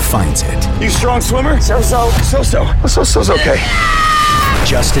 he finds it. You strong swimmer? So-so. So-so's okay.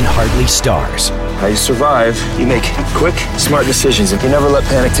 Justin Hartley stars. How you survive, you make quick, smart decisions, and you never let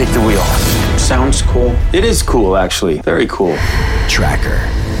panic take the wheel. Sounds cool. It is cool, actually. Very cool. Tracker.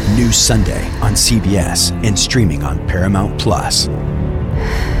 New Sunday on CBS and streaming on Paramount Plus.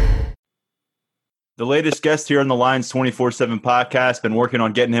 The latest guest here on the Lions 24/7 podcast. Been working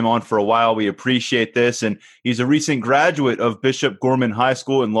on getting him on for a while. We appreciate this. And he's a recent graduate of Bishop Gorman High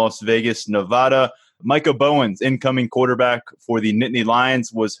School in Las Vegas, Nevada. Micah Bowens, incoming quarterback for the Nittany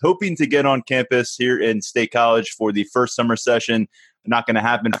Lions, was hoping to get on campus here in State College for the first summer session. Not going to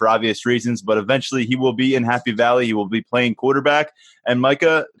happen for obvious reasons, but eventually he will be in Happy Valley. He will be playing quarterback. And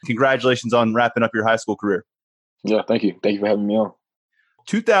Micah, congratulations on wrapping up your high school career. Yeah, thank you. Thank you for having me on.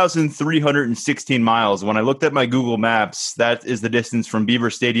 2,316 miles. When I looked at my Google Maps, that is the distance from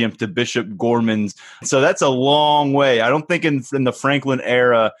Beaver Stadium to Bishop Gorman's. So that's a long way. I don't think in the Franklin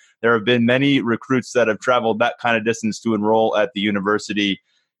era, there have been many recruits that have traveled that kind of distance to enroll at the university.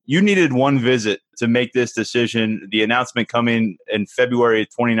 You needed one visit to make this decision. The announcement coming in February of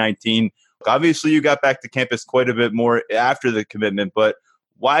 2019. Obviously, you got back to campus quite a bit more after the commitment, but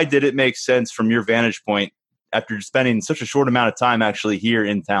why did it make sense from your vantage point after spending such a short amount of time actually here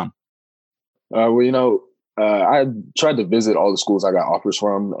in town? I tried to visit all the schools I got offers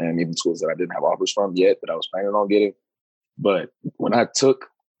from, and even schools that I didn't have offers from yet that I was planning on getting. But when I took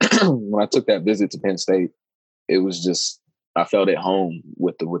that visit to Penn State, it was just, I felt at home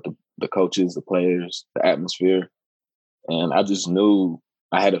with the coaches, the players, the atmosphere, and I just knew,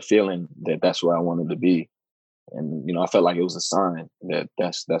 I had a feeling that that's where I wanted to be, and I felt like it was a sign that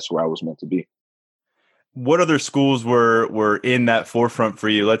that's where I was meant to be. What other schools were in that forefront for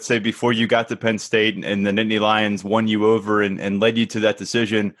you? Let's say before you got to Penn State and the Nittany Lions won you over and led you to that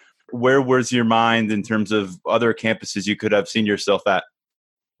decision, where was your mind in terms of other campuses you could have seen yourself at?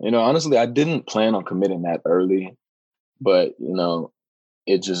 Honestly, I didn't plan on committing that early, but,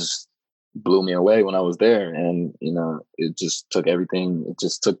 it just blew me away when I was there. And, it just took everything. It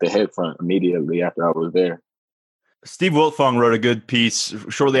just took the head front immediately after I was there. Steve Wiltfong wrote a good piece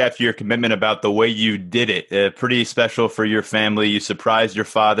shortly after your commitment about the way you did it. Pretty special for your family. You surprised your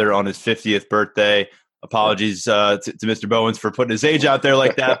father on his 50th birthday. Apologies to Mr. Bowens for putting his age out there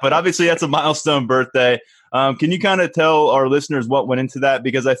like that, but obviously that's a milestone birthday. Can you kind of tell our listeners what went into that?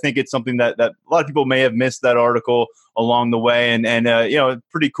 Because I think it's something that a lot of people may have missed that article along the way, and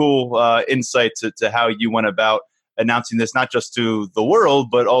pretty cool insight to how you went about announcing this, not just to the world,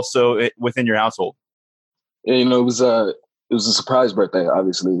 but also within your household. Yeah, it was a surprise birthday,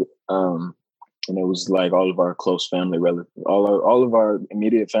 obviously, and it was like all of our close family, all of our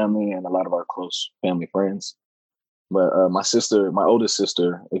immediate family, and a lot of our close family friends. But my oldest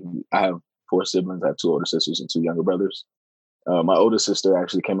sister, I have 4 siblings. I have 2 older sisters and 2 younger brothers. My oldest sister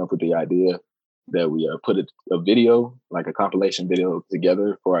actually came up with the idea that we put a video, like a compilation video,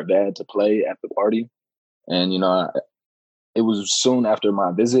 together for our dad to play at the party. And it was soon after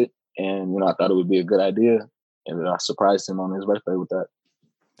my visit. And, I thought it would be a good idea. And then I surprised him on his birthday with that.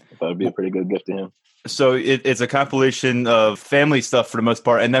 I thought it'd be a pretty good gift to him. So it's a compilation of family stuff for the most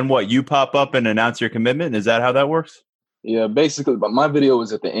part. And then what, you pop up and announce your commitment? Is that how that works? Yeah, basically. But my video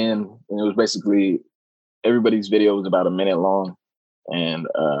was at the end. And it was basically, everybody's video was about a minute long. And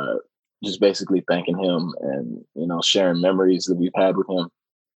just basically thanking him and, sharing memories that we've had with him.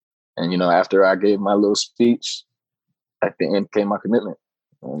 And, after I gave my little speech, at the end came my commitment.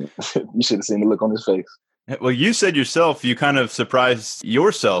 You should have seen the look on his face. Well, you said yourself, you kind of surprised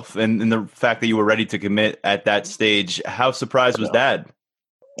yourself in the fact that you were ready to commit at that stage. How surprised was Dad?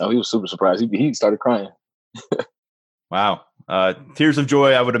 Oh, he was super surprised. He started crying. Wow. Tears of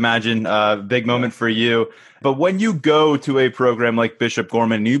joy, I would imagine. Big moment for you. But when you go to a program like Bishop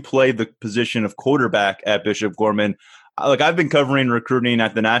Gorman and you play the position of quarterback at Bishop Gorman, I've been covering recruiting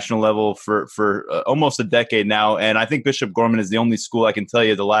at the national level for almost a decade now, and I think Bishop Gorman is the only school I can tell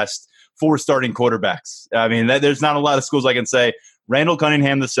you the last 4 starting quarterbacks. I mean, there's not a lot of schools I can say. Randall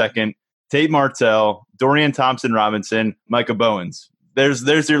Cunningham II, Tate Martell, Dorian Thompson-Robinson, Micah Bowens.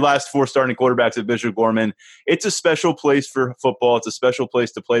 There's your last 4 starting quarterbacks at Bishop Gorman. It's a special place for football. It's a special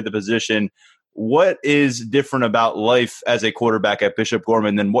place to play the position. What is different about life as a quarterback at Bishop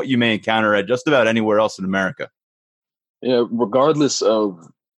Gorman than what you may encounter at just about anywhere else in America? Yeah, regardless of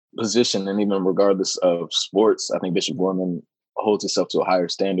position and even regardless of sports, I think Bishop Gorman holds itself to a higher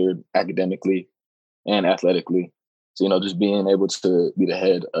standard academically and athletically. So, just being able to be the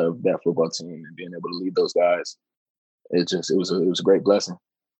head of that football team and being able to lead those guys, it was a great blessing.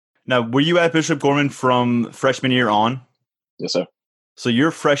 Now, were you at Bishop Gorman from freshman year on? Yes, sir. So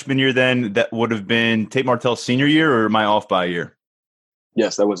your freshman year then, that would have been Tate Martell's senior year, or am I off by a year?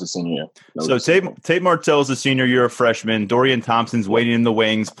 Yes, that was a senior year. Tate Martell's a senior year, a freshman. Dorian Thompson's waiting in the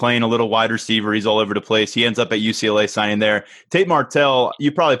wings, playing a little wide receiver. He's all over the place. He ends up at UCLA signing there. Tate Martell, you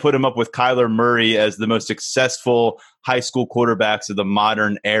probably put him up with Kyler Murray as the most successful high school quarterbacks of the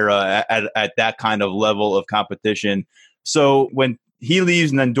modern era at that kind of level of competition. So when he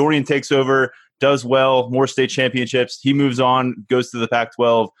leaves and then Dorian takes over, does well, more state championships, he moves on, goes to the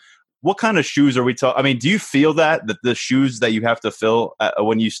Pac-12. What kind of shoes are we talking? I mean, do you feel that the shoes that you have to fill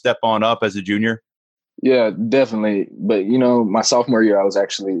when you step on up as a junior? Yeah, definitely. But, my sophomore year, I was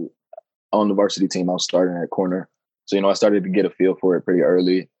actually on the varsity team. I was starting at corner. So, I started to get a feel for it pretty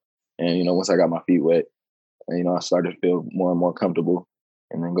early. And, once I got my feet wet, and, I started to feel more and more comfortable.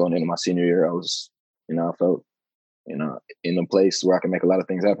 And then going into my senior year, I was, I felt, in a place where I can make a lot of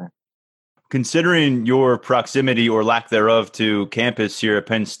things happen. Considering your proximity or lack thereof to campus here at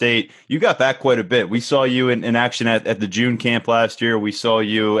Penn State, you got back quite a bit. We saw you in action at the June camp last year. We saw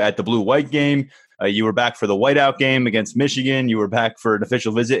you at the Blue-White game. You were back for the Whiteout game against Michigan. You were back for an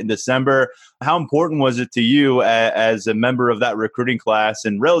official visit in December. How important was it to you as a member of that recruiting class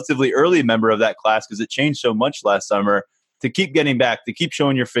and relatively early member of that class, because it changed so much last summer, to keep getting back, to keep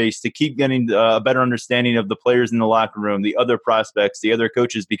showing your face, to keep getting a better understanding of the players in the locker room, the other prospects, the other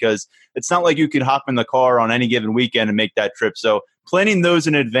coaches, because it's not like you could hop in the car on any given weekend and make that trip. So planning those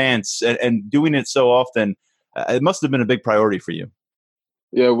in advance and doing it so often, it must have been a big priority for you.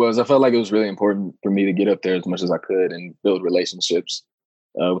 Yeah, it was. I felt like it was really important for me to get up there as much as I could and build relationships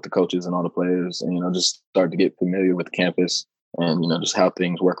with the coaches and all the players, and just start to get familiar with the campus and just how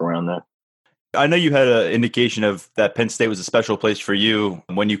things work around there. I know you had an indication of that Penn State was a special place for you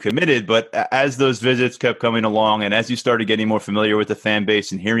when you committed, but as those visits kept coming along and as you started getting more familiar with the fan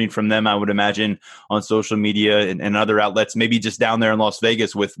base and hearing from them, I would imagine on social media and other outlets, maybe just down there in Las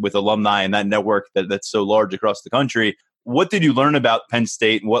Vegas with alumni and that network that's so large across the country, what did you learn about Penn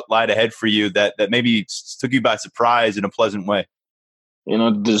State and what lied ahead for you that maybe took you by surprise in a pleasant way?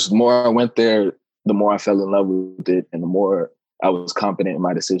 Just the more I went there, the more I fell in love with it and the more I was confident in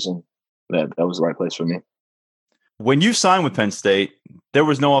my decision that was the right place for me. When you signed with Penn State, there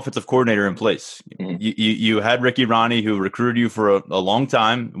was no offensive coordinator in place. Mm-hmm. You had Ricky Rahne, who recruited you for a long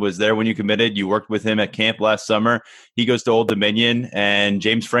time, was there when you committed. You worked with him at camp last summer. He goes to Old Dominion, and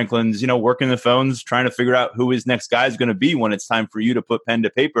James Franklin's, working the phones, trying to figure out who his next guy is going to be when it's time for you to put pen to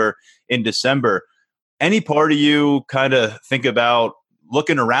paper in December. Any part of you kind of think about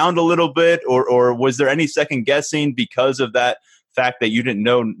looking around a little bit, or was there any second guessing because of that fact that you didn't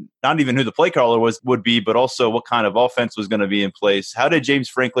know not even who the play caller would be, but also what kind of offense was going to be in place? How did James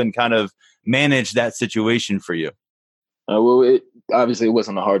Franklin kind of manage that situation for you? It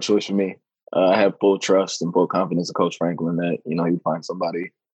wasn't a hard choice for me. I have full trust and full confidence in Coach Franklin that, he'd find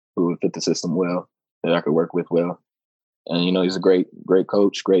somebody who would fit the system well, that I could work with well. And, he's a great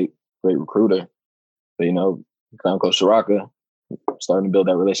coach, great recruiter. But, found Coach Ciarrocca, starting to build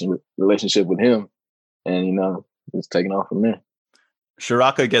that relationship with him. And, it's taking off from there.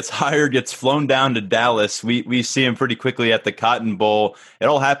 Ciarrocca gets hired, gets flown down to Dallas. We see him pretty quickly at the Cotton Bowl. It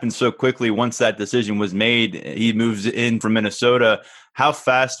all happened so quickly once that decision was made. He moves in from Minnesota. How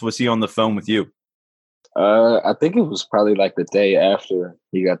fast was he on the phone with you? I think it was probably like the day after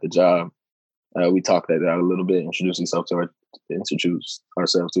he got the job. We talked that out a little bit, introduced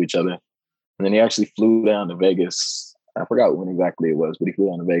ourselves to each other. And then he actually flew down to Vegas. I forgot when exactly it was, but he flew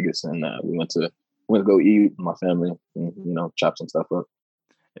down to Vegas and we went to go eat with my family and, chop some stuff up.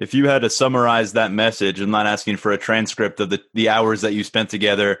 If you had to summarize that message, I'm not asking for a transcript of the hours that you spent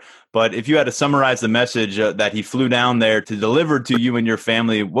together, but if you had to summarize the message that he flew down there to deliver to you and your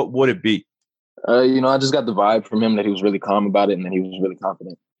family, what would it be? I just got the vibe from him that he was really calm about it and that he was really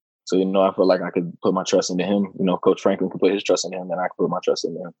confident. So, I felt like I could put my trust into him. Coach Franklin could put his trust in him and I could put my trust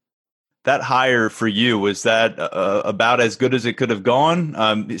in him. That hire for you, was that about as good as it could have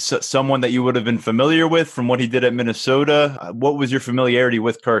gone? Someone that you would have been familiar with from what he did at Minnesota? What was your familiarity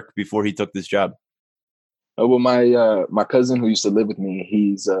with Kirk before he took this job? Well, my cousin who used to live with me,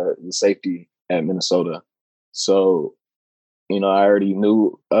 he's the safety at Minnesota. So, I already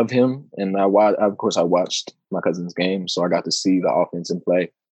knew of him. And I watched my cousin's game. So I got to see the offense in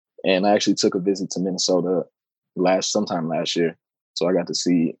play. And I actually took a visit to Minnesota sometime last year. So I got to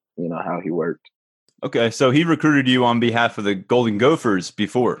see how he worked. Okay, so he recruited you on behalf of the Golden Gophers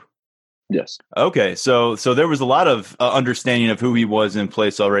before. Yes. Okay, so there was a lot of understanding of who he was in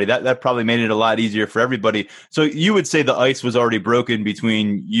place already. That probably made it a lot easier for everybody. So you would say the ice was already broken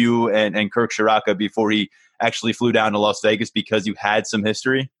between you and Kirk Ciarrocca before he actually flew down to Las Vegas because you had some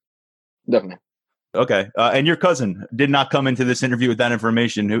history? Definitely. Okay, and your cousin did not come into this interview with that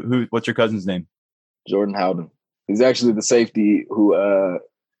information. What's your cousin's name? Jordan Howden. He's actually the safety who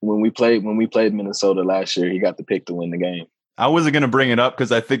when we played Minnesota last year, he got the pick to win the game. I wasn't going to bring it up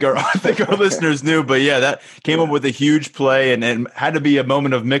because I think our listeners knew, but yeah, that came up with a huge play and had to be a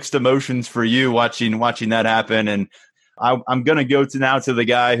moment of mixed emotions for you watching that happen. And I'm going to go to the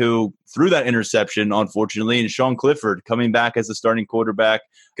guy who threw that interception, unfortunately, and Sean Clifford coming back as a starting quarterback,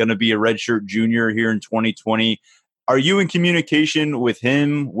 going to be a redshirt junior here in 2020. Are you in communication with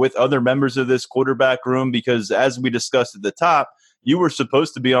him, with other members of this quarterback room? Because as we discussed at the top, you were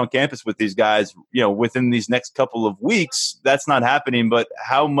supposed to be on campus with these guys, within these next couple of weeks. That's not happening. But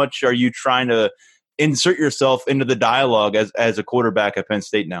how much are you trying to insert yourself into the dialogue as a quarterback at Penn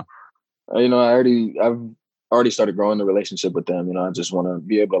State now? I've already started growing the relationship with them. I just want to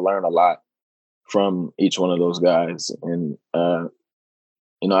be able to learn a lot from each one of those guys. And, on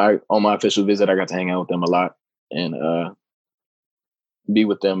my official visit, I got to hang out with them a lot and be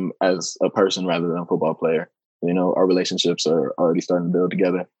with them as a person rather than a football player. Our relationships are already starting to build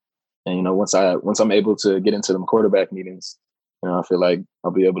together. And, once I'm able to get into them quarterback meetings, I feel like I'll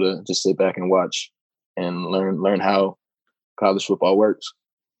be able to just sit back and watch and learn how college football works.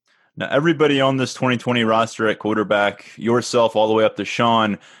 Now, everybody on this 2020 roster at quarterback, yourself all the way up to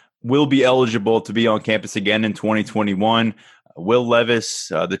Sean, will be eligible to be on campus again in 2021. Will Levis,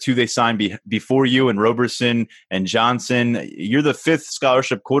 the two they signed before you, and Roberson and Johnson. You're the fifth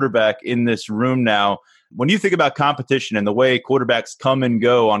scholarship quarterback in this room now. When you think about competition and the way quarterbacks come and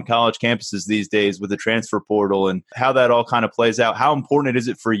go on college campuses these days with the transfer portal and how that all kind of plays out, how important is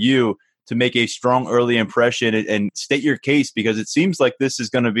it for you to make a strong early impression and state your case? Because it seems like this is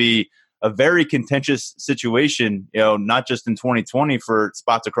going to be a very contentious situation, not just in 2020 for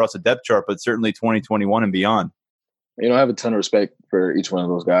spots across the depth chart, but certainly 2021 and beyond. I have a ton of respect for each one of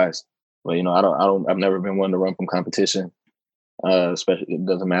those guys. But, I've never been one to run from competition. Especially, it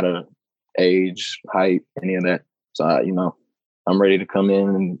doesn't matter age, height, any of that. So, I'm ready to come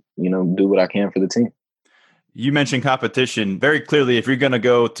in and, do what I can for the team. You mentioned competition very clearly. If you're going to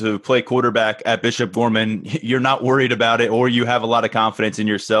go to play quarterback at Bishop Gorman, you're not worried about it, or you have a lot of confidence in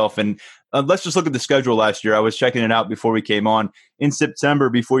yourself. And let's just look at the schedule last year. I was checking it out before we came on. In September,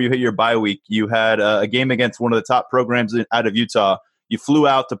 before you hit your bye week, you had a game against one of the top programs out of Utah. You flew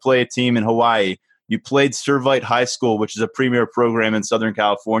out to play a team in Hawaii. You played Servite High School, which is a premier program in Southern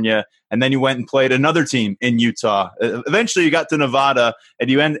California. And then you went and played another team in Utah. Eventually, you got to Nevada, and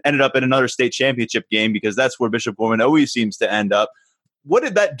you ended up in another state championship game, because that's where Bishop Gorman always seems to end up. What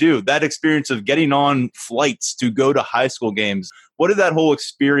did that do, that experience of getting on flights to go to high school games? What did that whole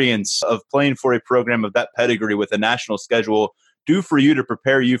experience of playing for a program of that pedigree with a national schedule do for you to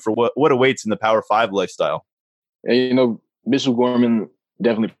prepare you for what awaits in the Power 5 lifestyle? Bishop Gorman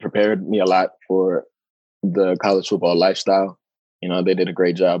definitely prepared me a lot for the college football lifestyle. They did a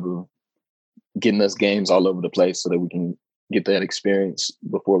great job of getting us games all over the place so that we can get that experience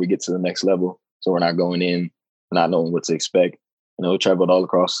before we get to the next level. So we're not going in not knowing what to expect. Traveled all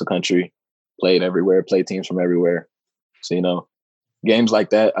across the country, played everywhere, played teams from everywhere. So, games like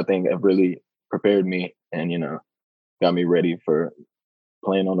that, I think, have really prepared me and, got me ready for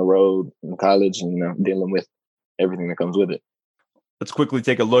playing on the road in college and, dealing with everything that comes with it. Let's quickly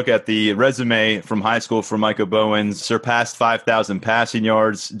take a look at the resume from high school for Micah Bowens. Surpassed 5,000 passing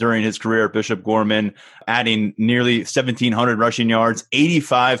yards during his career at Bishop Gorman, adding nearly 1,700 rushing yards,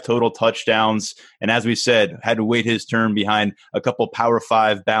 85 total touchdowns. And as we said, had to wait his turn behind a couple Power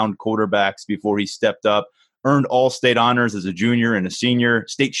 5 bound quarterbacks before he stepped up. Earned all-state honors as a junior and a senior,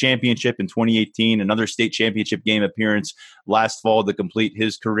 state championship in 2018, another state championship game appearance last fall to complete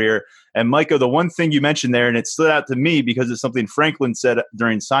his career. And Micah, the one thing you mentioned there, and it stood out to me because it's something Franklin said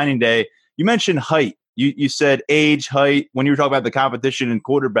during signing day, you mentioned height. You said age, height. When you were talking about the competition in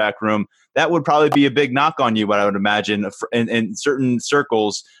quarterback room, that would probably be a big knock on you, but I would imagine in certain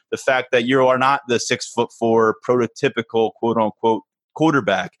circles, the fact that you are not the 6'4" prototypical quote-unquote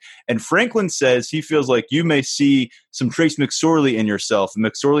quarterback. And Franklin says he feels like you may see some Trace McSorley in yourself. And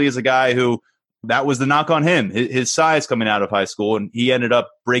McSorley is a guy who, that was the knock on him, his size coming out of high school, and he ended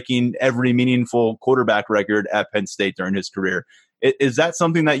up breaking every meaningful quarterback record at Penn State during his career. Is that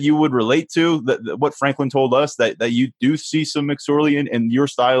something that you would relate to, that what Franklin told us, that you do see some McSorley in your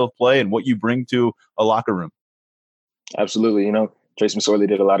style of play and what you bring to a locker room? Absolutely. Trace McSorley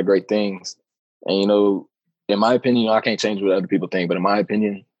did a lot of great things. And, in my opinion, I can't change what other people think, but in my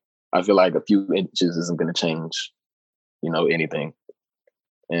opinion, I feel like a few inches isn't going to change, anything.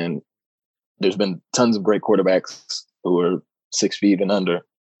 And there's been tons of great quarterbacks who are 6 feet and under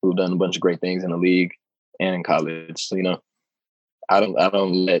who've done a bunch of great things in the league and in college. So, I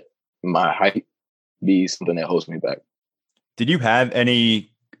don't let my height be something that holds me back. Did you have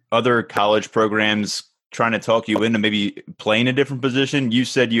any other college programs trying to talk you into maybe playing a different position? You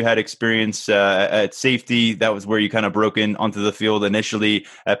said you had experience at safety. That was where you kind of broke in onto the field initially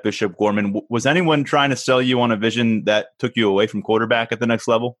at Bishop Gorman. Was anyone trying to sell you on a vision that took you away from quarterback at the next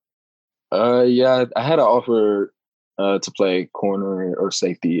level? Yeah, I had an offer to play corner or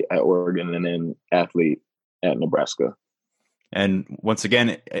safety at Oregon and then athlete at Nebraska. And once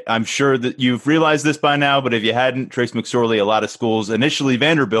again, I'm sure that you've realized this by now, but if you hadn't, Trace McSorley, a lot of schools, initially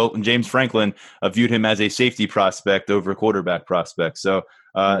Vanderbilt and James Franklin, viewed him as a safety prospect over a quarterback prospect. So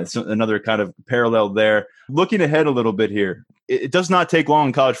another kind of parallel there. Looking ahead a little bit here, it does not take long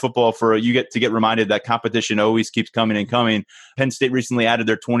in college football for you get reminded that competition always keeps coming and coming. Penn State recently added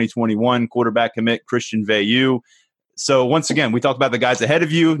their 2021 quarterback commit, Christian Veilleux. So once again, we talked about the guys ahead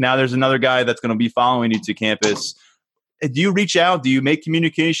of you. Now there's another guy that's going to be following you to campus. Do you reach out? Do you make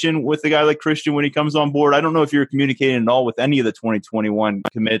communication with a guy like Christian when he comes on board? I don't know if you're communicating at all with any of the 2021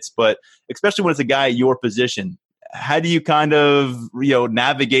 commits, but especially when it's a guy at your position, how do you kind of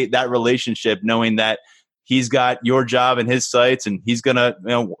navigate that relationship, knowing that he's got your job in his sights and he's gonna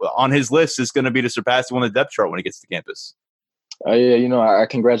on his list is going to be to surpass you on the depth chart when he gets to campus? Yeah, you know, I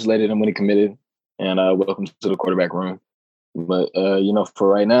congratulated him when he committed, and welcome to the quarterback room. But you know, for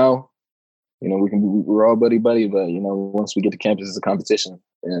right now, you know, we're all buddy, but you know, once we get to campus, it's a competition,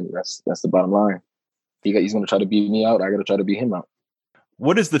 and that's the bottom line. He's going to try to beat me out. I got to try to beat him out.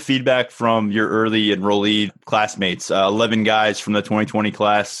 What is the feedback from your early enrollee classmates? 11 guys from the 2020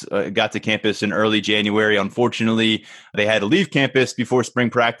 class got to campus in early January. Unfortunately, they had to leave campus before spring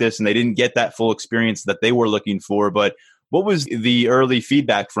practice, and they didn't get that full experience that they were looking for. But what was the early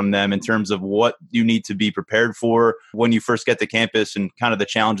feedback from them in terms of what you need to be prepared for when you first get to campus and kind of the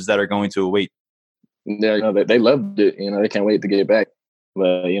challenges that are going to await? Yeah, you know, they loved it. You know, they can't wait to get back.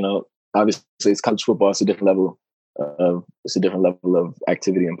 But, you know, obviously it's college football. It's a different level of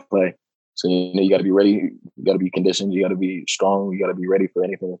activity and play. So, you know, you got to be ready. You got to be conditioned. You got to be strong. You got to be ready for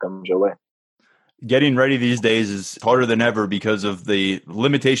anything that comes your way. Getting ready these days is harder than ever because of the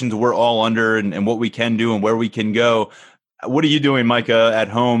limitations we're all under and what we can do and where we can go. What are you doing, Micah, at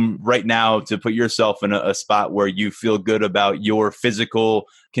home right now to put yourself in a spot where you feel good about your physical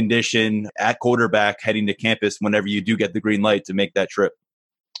condition at quarterback heading to campus whenever you do get the green light to make that trip?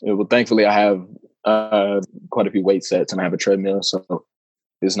 Yeah, well, thankfully, I have quite a few weight sets and I have a treadmill, so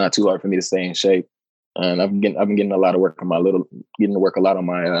it's not too hard for me to stay in shape. And I've been getting a lot of work on my little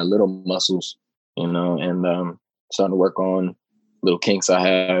muscles, you know, and starting to work on little kinks I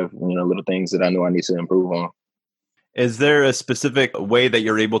have, you know, little things that I know I need to improve on. Is there a specific way that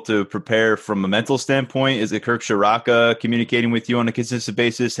you're able to prepare from a mental standpoint? Is it Kirk Ciarrocca communicating with you on a consistent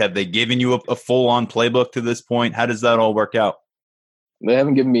basis? Have they given you a full-on playbook to this point? How does that all work out? They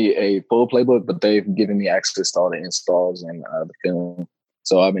haven't given me a full playbook, but they've given me access to all the installs and the film.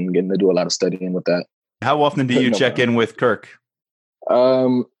 So I've been getting to do a lot of studying with that. How often do you check in with Kirk?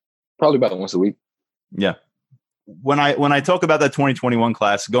 Probably about once a week. Yeah. When I talk about that 2021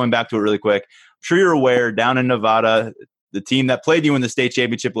 class, going back to it really quick, I'm sure you're aware down in Nevada, the team that played you in the state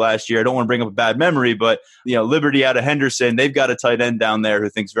championship last year, I don't want to bring up a bad memory, but you know, Liberty out of Henderson, they've got a tight end down there who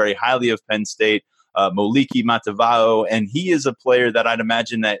thinks very highly of Penn State, Moliki Matavao, and he is a player that I'd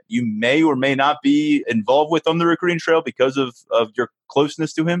imagine that you may or may not be involved with on the recruiting trail because of your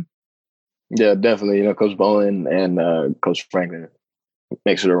closeness to him. Yeah, definitely. You know, Coach Bowen and Coach Franklin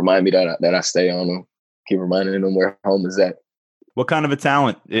make sure to remind me that I stay on them. Keep reminding them where home is at. What kind of a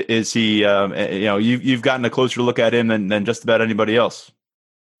talent is he? You know, you've gotten a closer look at him than just about anybody else.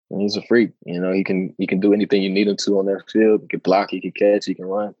 He's a freak. You know, he can do anything you need him to on that field. He can block, he can catch, he can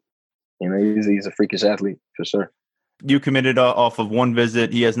run. You know, he's a freakish athlete for sure. You committed off of one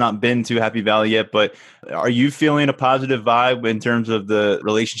visit. He has not been to Happy Valley yet, but are you feeling a positive vibe in terms of the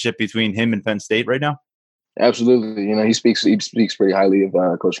relationship between him and Penn State right now? Absolutely. You know, he speaks pretty highly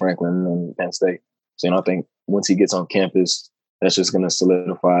of Coach Franklin and Penn State. So, you know, I think once he gets on campus, that's just going to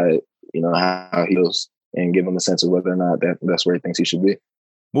solidify, you know, how he feels and give him a sense of whether or not that's where he thinks he should be.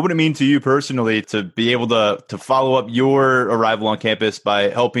 What would it mean to you personally to be able to follow up your arrival on campus by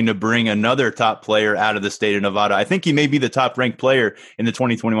helping to bring another top player out of the state of Nevada? I think he may be the top ranked player in the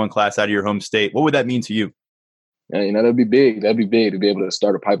 2021 class out of your home state. What would that mean to you? Yeah, you know, that'd be big. That'd be big to be able to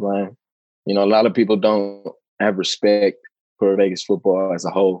start a pipeline. You know, a lot of people don't have respect for Vegas football as a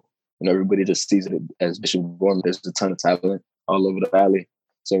whole. You know, everybody just sees it as Bishop Gorman. There's a ton of talent all over the valley.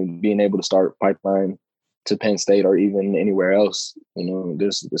 So being able to start a pipeline to Penn State or even anywhere else, you know,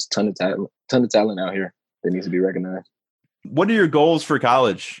 there's a ton of talent out here that needs to be recognized. What are your goals for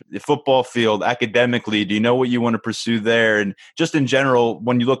college, the football field, academically? Do you know what you want to pursue there? And just in general,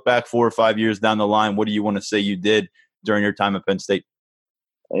 when you look back 4 or 5 years down the line, what do you want to say you did during your time at Penn State?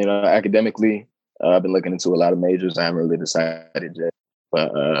 You know, academically, I've been looking into a lot of majors. I haven't really decided yet,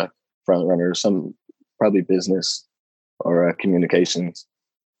 but front runner, some probably business or communications.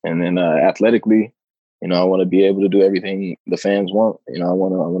 And then athletically, you know, I want to be able to do everything the fans want. You know, I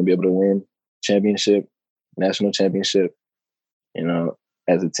want to be able to win championship, national championship. You know,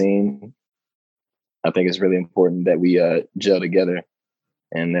 as a team, I think it's really important that we gel together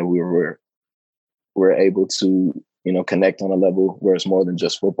and that we're able to, you know, connect on a level where it's more than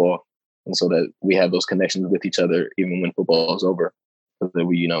just football, and so that we have those connections with each other even when football is over, so that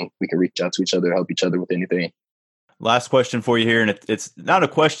we can reach out to each other, help each other with anything. Last question for you here, and it's not a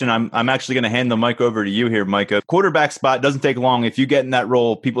question. I'm actually going to hand the mic over to you here, Micah. Quarterback spot doesn't take long. If you get in that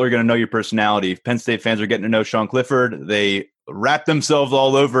role, people are going to know your personality. Penn State fans are getting to know Sean Clifford. They wrapped themselves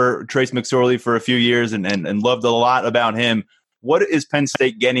all over Trace McSorley for a few years and loved a lot about him. What is Penn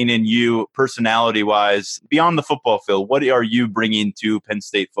State getting in you personality-wise beyond the football field? What are you bringing to Penn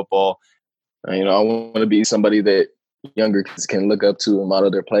State football? You know, I want to be somebody that younger kids can look up to and model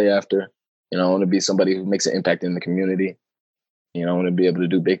their play after. You know, I want to be somebody who makes an impact in the community. You know, I want to be able to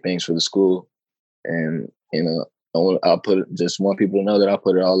do big things for the school. And, you know, just want people to know that I'll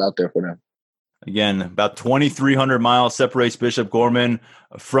put it all out there for them. Again, about 2,300 miles separates Bishop Gorman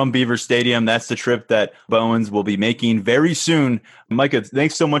from Beaver Stadium. That's the trip that Bowens will be making very soon. Micah,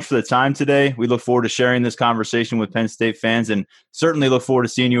 thanks so much for the time today. We look forward to sharing this conversation with Penn State fans and certainly look forward to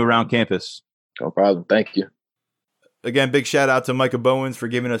seeing you around campus. No problem. Thank you. Again, big shout out to Micah Bowens for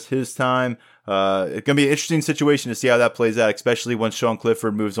giving us his time. It's going to be an interesting situation to see how that plays out, especially once Sean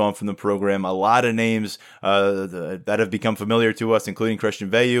Clifford moves on from the program. A lot of names that have become familiar to us, including Christian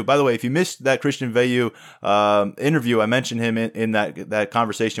Veilleux. By the way, if you missed that Christian Veilleux interview, I mentioned him in that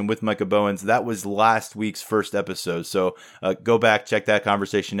conversation with Micah Bowens. That was last week's first episode. So go back, check that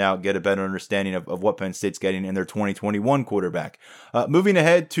conversation out, get a better understanding of what Penn State's getting in their 2021 quarterback. Moving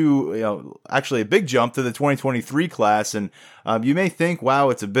ahead to actually a big jump to the 2023 class, and you may think,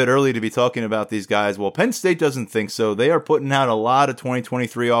 wow, it's a bit early to be talking about these guys. Well, Penn State doesn't think so. They are putting out a lot of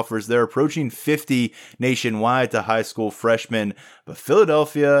 2023 offers. They're approaching 50 nationwide to high school freshmen. But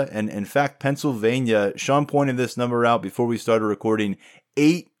Philadelphia and, in fact, Pennsylvania, Sean pointed this number out before we started recording,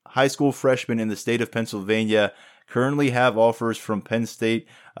 8 high school freshmen in the state of Pennsylvania currently have offers from Penn State.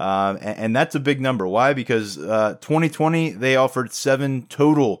 And that's a big number. Why? Because 2020, they offered 7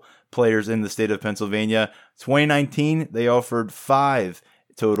 total players in the state of Pennsylvania. 2019, they offered 5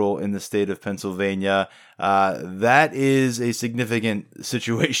 total in the state of Pennsylvania. That is a significant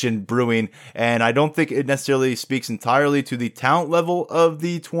situation brewing, and I don't think it necessarily speaks entirely to the talent level of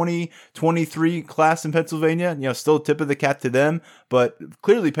the 2023 class in Pennsylvania. Still tip of the cap to them, but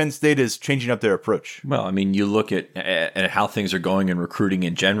clearly Penn State is changing up their approach. Well, I mean, you look at how things are going in recruiting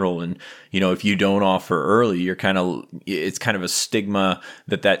in general, and if you don't offer early, it's kind of a stigma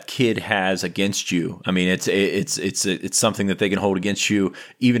that kid has against you. I mean, it's something that they can hold against you,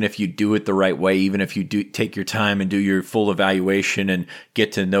 even if you do it the right way, even if you do take your time and do your full evaluation and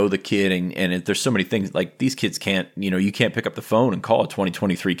get to know the kid. And there's so many things, like these kids can't, you can't pick up the phone and call a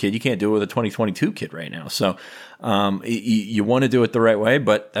 2023 kid. You can't do it with a 2022 kid right now. So you want to do it the right way,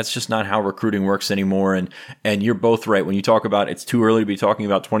 but that's just not how recruiting works anymore. And you're both right. When you talk about it's too early to be talking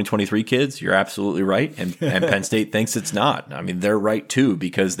about 2023 kids, you're absolutely right. And Penn State thinks it's not. I mean, they're right too,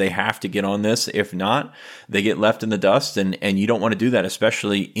 because they have to get on this. If not, they get left in the dust, and you don't want to do that,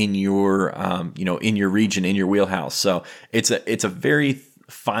 especially in your, in your region, in your wheelhouse. So it's a very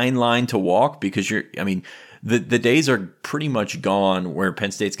fine line to walk, because the days are pretty much gone where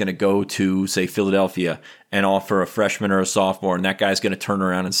Penn State's going to go to, say, Philadelphia and offer a freshman or a sophomore, and that guy's going to turn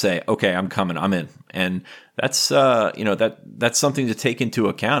around and say, okay, I'm coming, I'm in. And that's, that's something to take into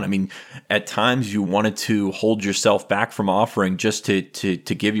account. I mean, at times you wanted to hold yourself back from offering just to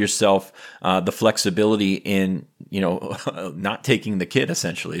give yourself the flexibility in, not taking the kid,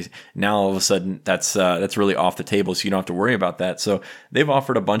 essentially. Now, all of a sudden, that's really off the table, so you don't have to worry about that. So they've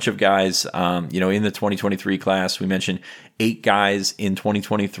offered a bunch of guys, in the 2023 class. We mentioned 8 guys in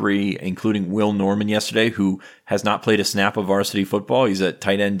 2023, including Will Norman yesterday, who has not played a snap of varsity football. He's a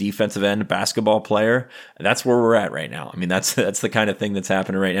tight end, defensive end, basketball player. That's where we're at right now. I mean, that's the kind of thing that's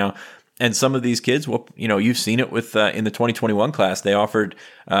happening right now. And some of these kids, well, you've seen it with in the 2021 class. They offered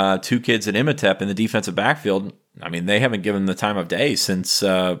 2 kids at Imhotep in the defensive backfield. I mean, they haven't given the time of day since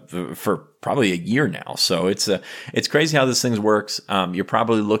for probably a year now. So it's crazy how this thing works. You're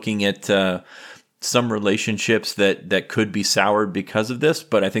probably looking at some relationships that could be soured because of this,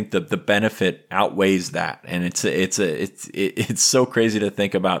 but I think the benefit outweighs that. And it's so crazy to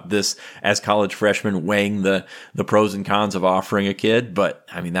think about this as college freshmen, weighing the pros and cons of offering a kid. But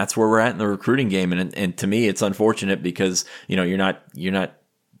I mean, that's where we're at in the recruiting game. And to me, it's unfortunate because, you're not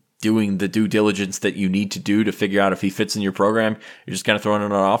doing the due diligence that you need to do to figure out if he fits in your program. You're just kind of throwing in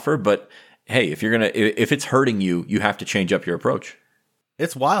an offer. But hey, if it's hurting you, you have to change up your approach.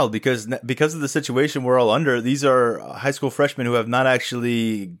 It's wild because of the situation we're all under. These are high school freshmen who have not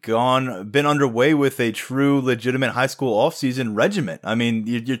actually been underway with a true, legitimate high school offseason regimen. I mean,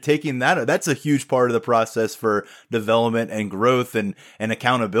 you're taking that. That's a huge part of the process for development and growth and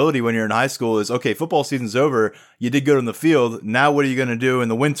accountability when you're in high school is, okay, football season's over. You did good on the field. Now what are you going to do in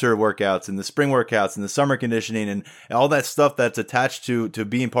the winter workouts and the spring workouts and the summer conditioning and all that stuff that's attached to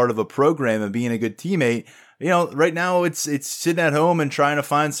being part of a program and being a good teammate? Right now it's sitting at home and trying to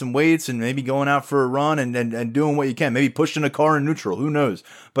find some weights and maybe going out for a run and doing what you can, maybe pushing a car in neutral, who knows?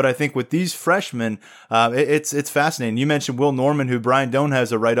 But I think with these freshmen, it's fascinating. You mentioned Will Norman, who Brian Doan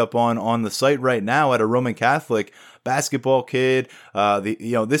has a write-up on the site right now at a Roman Catholic basketball kid.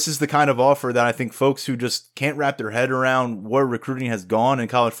 This is the kind of offer that I think folks who just can't wrap their head around where recruiting has gone in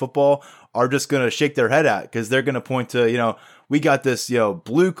college football are just going to shake their head at, because they're going to point to, we got this,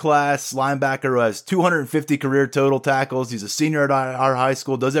 blue class linebacker who has 250 career total tackles. He's a senior at our high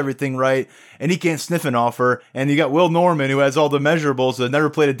school, does everything right, and he can't sniff an offer. And you got Will Norman, who has all the measurables, that never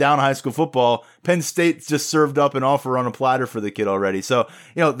played a down high school football. Penn State just served up an offer on a platter for the kid already. So,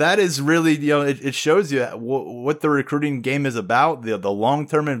 that is really, it shows you what the recruiting game is about, the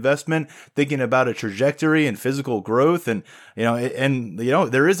long-term investment, thinking about a trajectory and physical growth. And,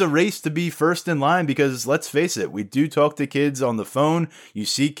 there is a race to be first in line, because let's face it, we do talk to kids on the phone. You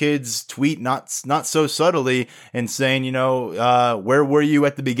see kids tweet not so subtly and saying, where were you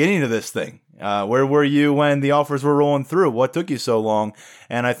at the beginning of this thing? Where were you when the offers were rolling through? What took you so long?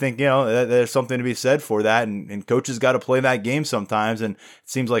 And I think, there's something to be said for that. And coaches got to play that game sometimes. And it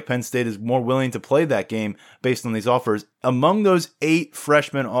seems like Penn State is more willing to play that game based on these offers. Among those 8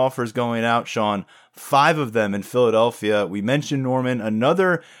 freshman offers going out, Sean, 5 of them in Philadelphia. We mentioned Norman.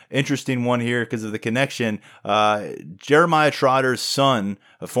 Another interesting one here because of the connection. Jeremiah Trotter's son,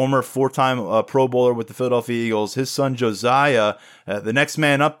 a former 4-time Pro Bowler with the Philadelphia Eagles, his son Josiah, the next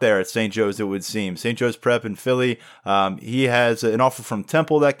man up there at St. Joe's, it would seem. St. Joe's Prep in Philly. He has an offer from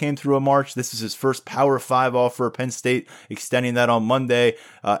Temple that came through in March. This is his first Power 5 offer. Penn State extending that on Monday.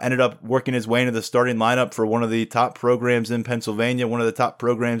 Ended up working his way into the starting lineup for one of the top programs in Pennsylvania, one of the top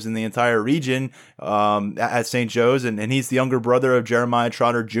programs in the entire region at St. Joe's. And he's the younger brother of Jeremiah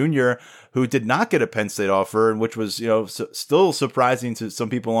Trotter Jr., who did not get a Penn State offer, and which was, still surprising to some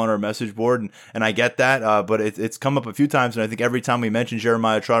people on our message board. And I get that, but it's come up a few times. And I think every time we mention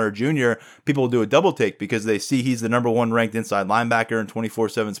Jeremiah Trotter Jr., people will do a double take because they see he's the number 1 ranked inside linebacker in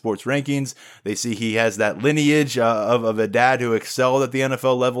 24/7 Sports rankings. They see he has that lineage of a dad who excelled at the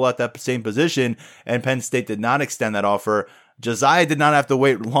NFL level at that same position, and Penn State did not extend that offer. Josiah did not have to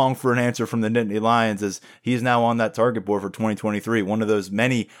wait long for an answer from the Nittany Lions, as he's now on that target board for 2023, one of those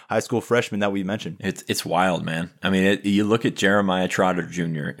many high school freshmen that we mentioned. It's wild, man. I mean, you look at Jeremiah Trotter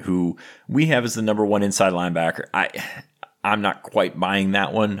Jr., who we have as the number 1 inside linebacker. I'm not quite buying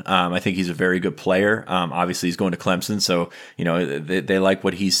that one. I think he's a very good player. Obviously, he's going to Clemson, so they like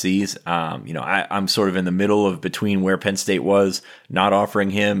what he sees. I'm sort of in the middle of between where Penn State was not offering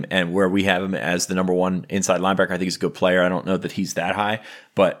him and where we have him as the number 1 inside linebacker. I think he's a good player. I don't know that he's that high,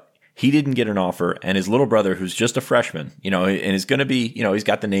 but he didn't get an offer, and his little brother, who's just a freshman, and is going to be, he's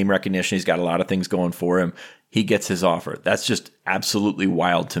got the name recognition, he's got a lot of things going for him. He gets his offer. That's just absolutely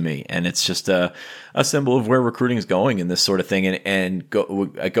wild to me, and it's just a symbol of where recruiting is going in this sort of thing. And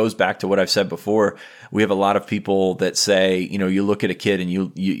it goes back to what I've said before. We have a lot of people that say, you look at a kid and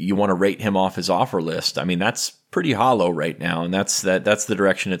you want to rate him off his offer list. I mean, that's pretty hollow right now, and that's the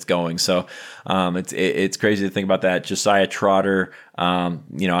direction it's going. So it's crazy to think about that. Josiah Trotter,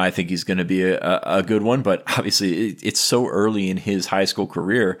 I think he's going to be a good one, but obviously it's so early in his high school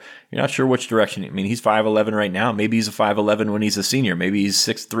career. You're not sure which direction. I mean, he's 5'11" right now. Maybe he's a 5'11" when he's a senior. Maybe he's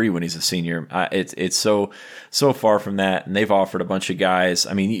 6'3" when he's a senior. It's so far from that, and they've offered a bunch of guys.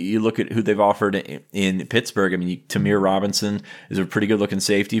 I mean, you look at who they've offered in Pittsburgh. I mean, Tamir Robinson is a pretty good-looking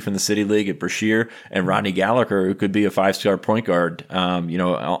safety from the City League at Brashear, and Rodney Gallagher, who could be a 5-star point guard, on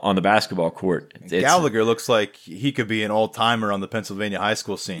the basketball court. Gallagher looks like he could be an all-timer on the Pennsylvania high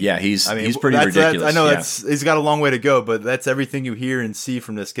school scene. Yeah, he's pretty ridiculous. I know he's got a long way to go, but that's everything you hear and see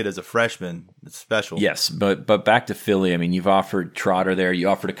from this kid as a freshman. It's special. Yes, but back to Philly. I mean, you've offered Trotter there. You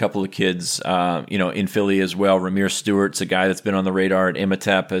offered a couple of kids, in Philly as well. Ramir Stewart's a guy that's been on the radar at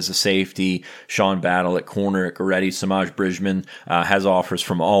Imhotep as a safety. Sean Battle at corner at Goretti. Samaj Bridgman has offers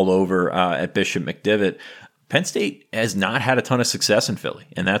from all over at Bishop McDivitt. Penn State has not had a ton of success in Philly,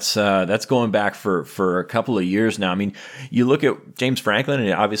 and that's going back for a couple of years now. I mean, you look at James Franklin,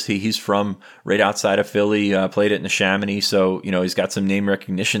 and obviously he's from right outside of Philly, played at Neshaminy, so he's got some name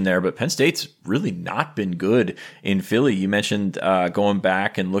recognition there. But Penn State's really not been good in Philly. You mentioned going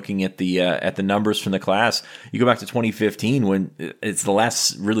back and looking at the numbers from the class. You go back to 2015 when it's the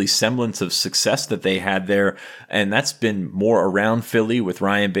last really semblance of success that they had there, and that's been more around Philly with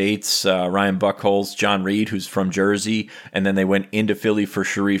Ryan Bates, Ryan Buchholz, John Reed, who's from Jersey, and then they went into Philly for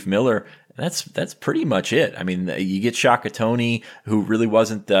Sharif Miller. That's pretty much it. I mean, you get Shaka Toney, who really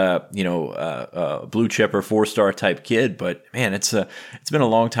wasn't the blue chip or 4-star type kid, but man, it's been a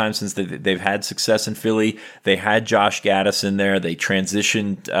long time since they've had success in Philly. They had Josh Gaddis in there. They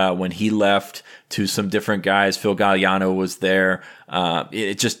transitioned when he left to some different guys. Phil Galliano was there.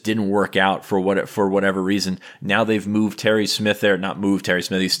 It just didn't work out for whatever reason. Now they've moved Terry Smith there. Not moved Terry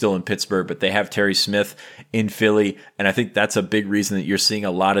Smith. He's still in Pittsburgh, but they have Terry Smith in Philly. And I think that's a big reason that you're seeing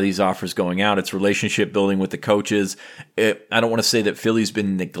a lot of these offers going out. It's relationship building with the coaches. I don't want to say that Philly's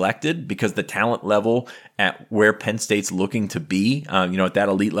been neglected, because the talent level at where Penn State's looking to be, at that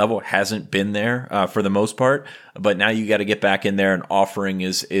elite level, hasn't been there for the most part. But now you got to get back in there, and offering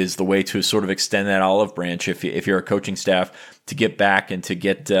is the way to sort of extend that olive branch if you're a coaching staff, to get back and to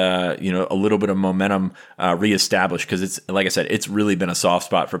get a little bit of momentum reestablished, because it's, like I said, it's really been a soft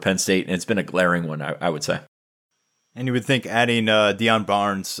spot for Penn State, and it's been a glaring one, I would say. And you would think adding Deion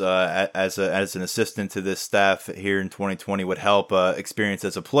Barnes as an assistant to this staff here in 2020 would help experience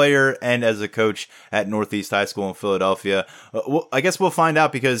as a player and as a coach at Northeast High School in Philadelphia. Well, I guess we'll find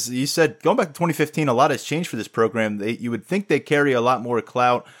out, because you said going back to 2015, a lot has changed for this program. You would think they carry a lot more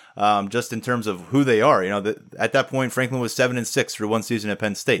clout. Just in terms of who they are, at that point, Franklin was 7-6 for one season at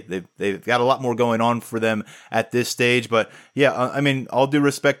Penn State. They've got a lot more going on for them at this stage. But yeah, all due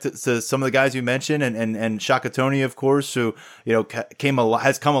respect to some of the guys you mentioned, and Shaka Toney, of course, who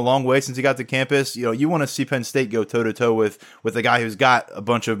has come a long way since he got to campus. You want to see Penn State go toe to toe with a guy who's got a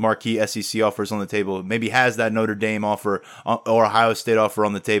bunch of marquee SEC offers on the table, maybe has that Notre Dame offer or Ohio State offer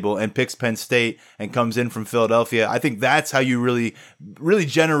on the table, and picks Penn State and comes in from Philadelphia. I think that's how you really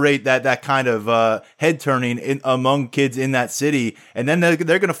generate that kind of head turning among kids in that city, and then they're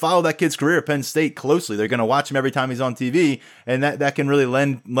going to follow that kid's career at Penn State closely. They're going to watch him every time he's on TV, and that can really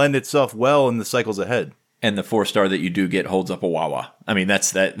lend itself well in the cycles ahead. And the 4-star that you do get holds up a Wawa. I mean,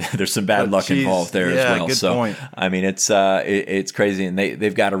 that's that. There's some bad luck involved there as well. Good point. I mean, it's crazy, and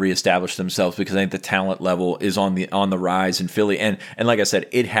they've got to reestablish themselves, because I think the talent level is on the rise in Philly, and like I said,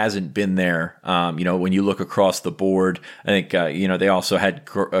 it hasn't been there. When you look across the board, I think they also had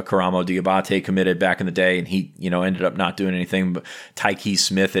Karamo Diabate committed back in the day, and he ended up not doing anything. But Tyke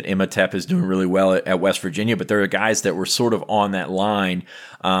Smith at Imhotep is doing really well at West Virginia. But there are guys that were sort of on that line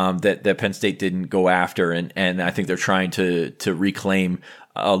that Penn State didn't go after, and I think they're trying to reclaim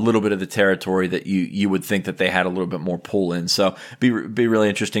a little bit of the territory that you would think that they had a little bit more pull in. So be really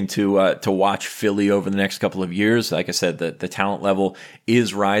interesting to watch Philly over the next couple of years. Like I said, the talent level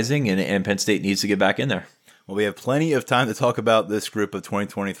is rising, and Penn State needs to get back in there. Well, we have plenty of time to talk about this group of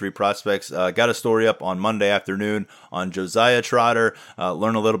 2023 prospects. Got a story up on Monday afternoon on Josiah Trotter.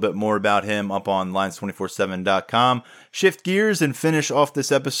 Learn a little bit more about him up on Lions247.com. Shift gears and finish off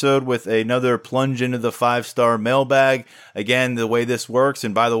this episode with another plunge into the 5-star mailbag. Again, the way this works,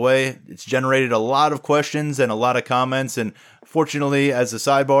 and by the way, it's generated a lot of questions and a lot of comments, and fortunately, as a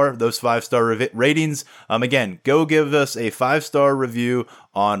sidebar, those 5-star ratings. Again, go give us a 5-star review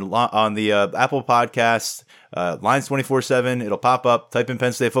on the Apple Podcasts, Lions 24/7. It'll pop up. Type in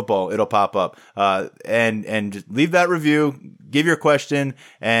Penn State football. It'll pop up. And just leave that review. Give your question,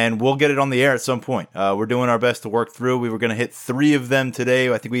 and we'll get it on the air at some point. We're doing our best to work through. We were going to hit 3 of them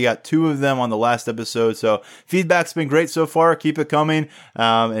today. I think we got 2 of them on the last episode. So feedback's been great so far. Keep it coming,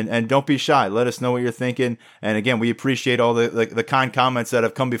 and don't be shy. Let us know what you're thinking. And again, we appreciate all the kind comments that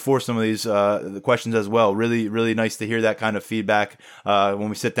have come before some of these the questions as well. Really, really nice to hear that kind of feedback when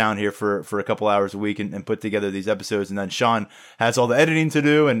we sit down here for a couple hours a week and put together these episodes. And then Sean has all the editing to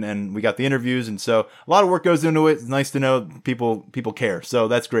do, and we got the interviews, and so a lot of work goes into it. It's nice to know people care, so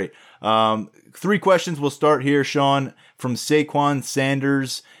that's great. 3 questions. We'll start here, Sean, from Saquon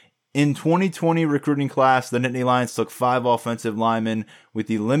Sanders. In 2020 recruiting class, the Nittany Lions took 5 offensive linemen. With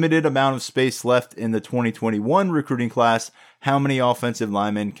the limited amount of space left in the 2021 recruiting class, how many offensive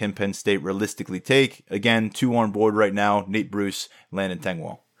linemen can Penn State realistically take? Again, 2 on board right now: Nate Bruce, Landon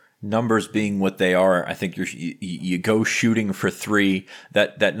Tengwall. Numbers being what they are, I think you go shooting for 3.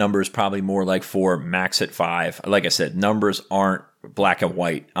 That number is probably more like 4, max at 5. Like I said, numbers aren't black and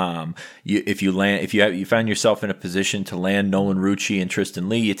white. If you find yourself in a position to land Nolan Rucci and Tristan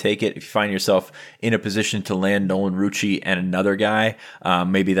Lee, you take it. If you find yourself in a position to land Nolan Rucci and another guy,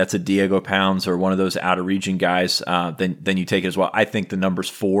 maybe that's a Diego Pounds or one of those out of region guys, then you take it as well. I think the number's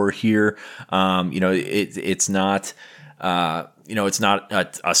 4 here. It's not. It's not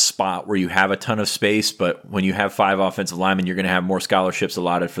a spot where you have a ton of space, but when you have 5 offensive linemen, you're going to have more scholarships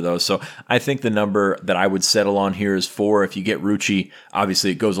allotted for those. So I think the number that I would settle on here is 4. If you get Rucci,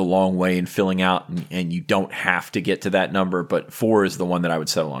 obviously it goes a long way in filling out, and you don't have to get to that number, but 4 is the one that I would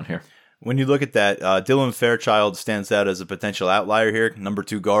settle on here. When you look at that, Dylan Fairchild stands out as a potential outlier here, number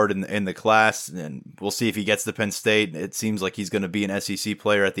 2 guard in the class, and we'll see if he gets to Penn State. It seems like he's going to be an SEC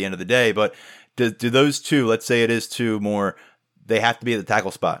player at the end of the day, but do those 2, let's say it is 2 more, they have to be at the tackle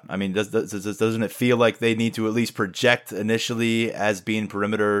spot? I mean, doesn't it feel like they need to at least project initially as being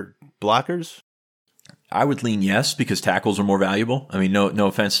perimeter blockers? I would lean yes, because tackles are more valuable. I mean, no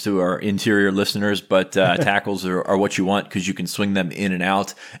offense to our interior listeners, but tackles are what you want because you can swing them in and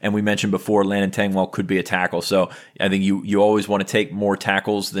out. And we mentioned before, Landon Tengwall could be a tackle. So I think you always want to take more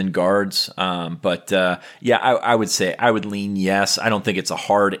tackles than guards. Yeah, I would say I would lean yes. I don't think it's a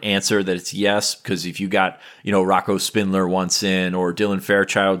hard answer that it's yes, because if you got, Rocco Spindler once in, or Dylan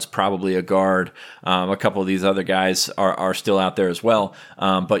Fairchild's probably a guard. A couple of these other guys are still out there as well.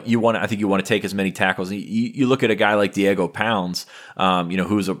 But I think you want to take as many tackles. You look at a guy like Diego Pounds,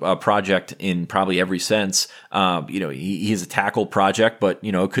 who's a project in probably every sense. He's a tackle project, but,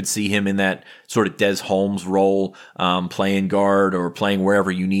 could see him in that sort of Des Holmes role, playing guard or playing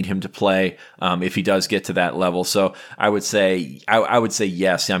wherever you need him to play, if he does get to that level. So I would say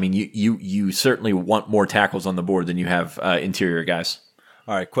yes. I mean, you certainly want more tackles on the board than you have interior guys.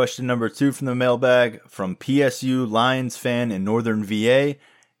 All right, question number 2 from the mailbag from PSU Lions fan in Northern VA.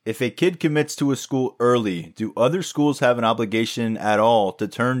 If a kid commits to a school early, do other schools have an obligation at all to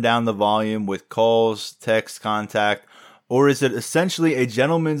turn down the volume with calls, text, contact, or is it essentially a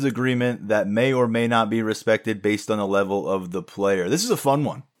gentleman's agreement that may or may not be respected based on the level of the player? This is a fun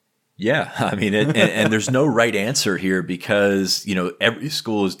one. Yeah, I mean, and there's no right answer here because, every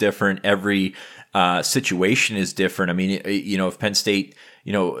school is different. Every situation is different. I mean, if Penn State,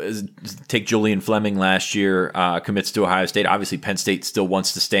 take Julian Fleming last year, commits to Ohio State. Obviously, Penn State still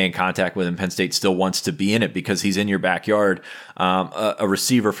wants to stay in contact with him. Penn State still wants to be in it because he's in your backyard. A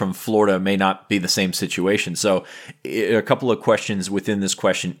receiver from Florida may not be the same situation. So a couple of questions within this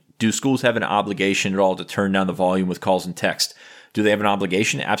question. Do schools have an obligation at all to turn down the volume with calls and text? Do they have an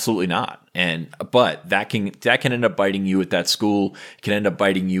obligation? Absolutely not. But that can end up biting you at that school. It can end up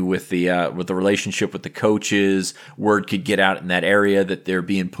biting you with the relationship with the coaches. Word could get out in that area that they're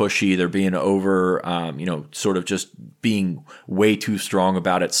being pushy, they're being over, sort of just being way too strong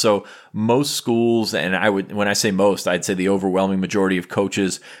about it. So most schools, and when I say most, I'd say the overwhelming majority of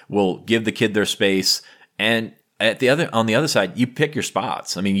coaches will give the kid their space. And on the other side, you pick your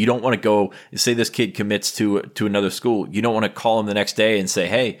spots. I mean, you don't want to go, say this kid commits to another school. You don't want to call him the next day and say,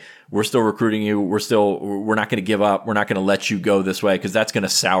 hey, we're still recruiting you. We're not going to give up. We're not going to let you go this way, because that's going to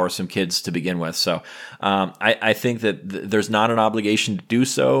sour some kids to begin with. So I think that there's not an obligation to do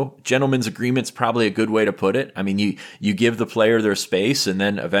so. Gentleman's agreement's probably a good way to put it. I mean, you give the player their space, and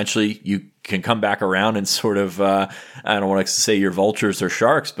then eventually you can come back around and sort of, I don't want to say you're vultures or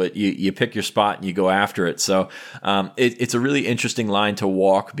sharks, but you pick your spot and you go after it. So it's a really interesting line to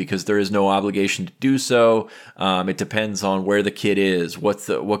walk because there is no obligation to do so. It depends on where the kid is, what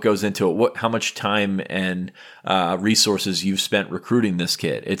goes into it, how much time and resources you've spent recruiting this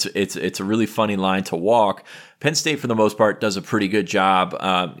kid. It's a really funny line to walk. Penn State, for the most part, does a pretty good job,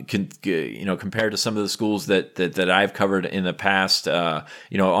 compared to some of the schools that I've covered in the past, on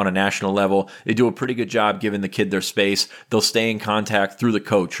a national level. They do a pretty good job giving the kid their space. They'll stay in contact through the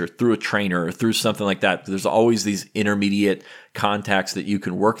coach or through a trainer or through something like that. There's always these intermediate contacts that you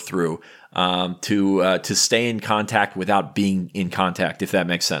can work through to stay in contact without being in contact, if that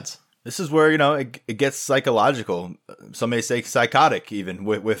makes sense. This is where, it gets psychological. Some may say psychotic even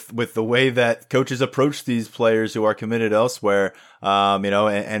with the way that coaches approach these players who are committed elsewhere,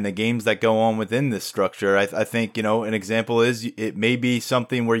 and the games that go on within this structure. I think, an example is it may be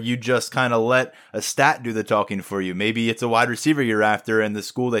something where you just kind of let a stat do the talking for you. Maybe it's a wide receiver you're after and the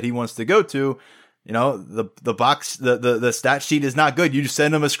school that he wants to go to. The stat sheet is not good. You just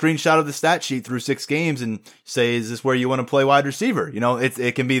send them a screenshot of the stat sheet through 6 games and say, is this where you want to play wide receiver?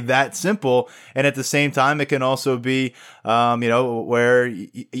 It can be that simple. And at the same time, it can also be, where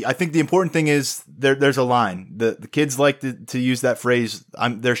I think the important thing is there's a line. The kids like to use that phrase.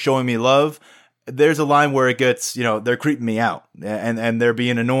 They're showing me love. There's a line where it gets, they're creeping me out and they're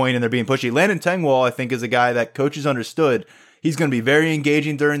being annoying and they're being pushy. Landon Tengwall, I think, is a guy that coaches understood. He's going to be very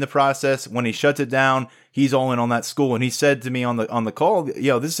engaging during the process. When he shuts it down, he's all in on that school. And he said to me on the call,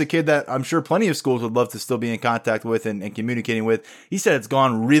 this is a kid that I'm sure plenty of schools would love to still be in contact with and communicating with. He said it's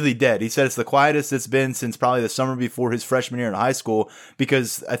gone really dead. He said it's the quietest it's been since probably the summer before his freshman year in high school,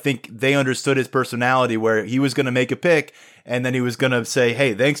 because I think they understood his personality, where he was going to make a pick and then he was going to say,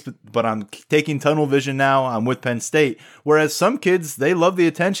 hey, thanks, but I'm taking tunnel vision now. I'm with Penn State. Whereas some kids, they love the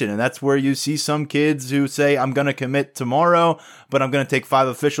attention. And that's where you see some kids who say, I'm going to commit tomorrow, but I'm going to take 5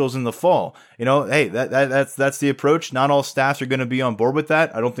 officials in the fall. Hey, that's the approach. Not all staffs are going to be on board with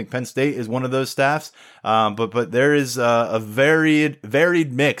that. I don't think Penn State is one of those staffs. But there is a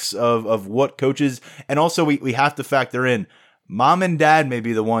varied mix of what coaches, and also we have to factor in mom and dad may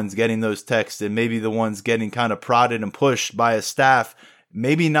be the ones getting those texts and maybe the ones getting kind of prodded and pushed by a staff.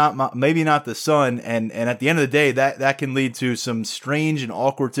 maybe not the son. And at the end of the day, that can lead to some strange and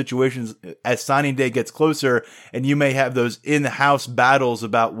awkward situations as signing day gets closer, and you may have those in-house battles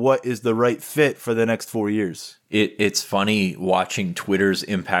about what is the right fit for the next 4 years. It's funny watching Twitter's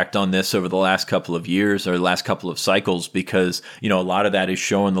impact on this over the last couple of years or last couple of cycles, because, a lot of that is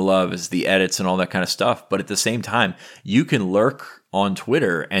showing the love, is the edits and all that kind of stuff. But at the same time, you can lurk on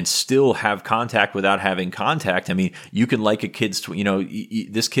Twitter and still have contact without having contact. I mean, you can like a kid's,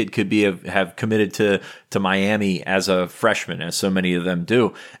 this kid could have committed to Miami as a freshman, as so many of them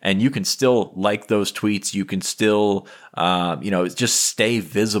do, and you can still like those tweets. You can still, just stay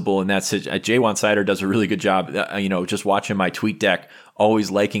visible in that situation. Jaywan Sider does a really good job, just watching my tweet deck,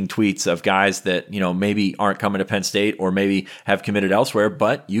 always liking tweets of guys that, maybe aren't coming to Penn State or maybe have committed elsewhere,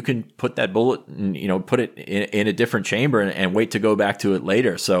 but you can put that bullet and, put it in a different chamber and wait to go back to it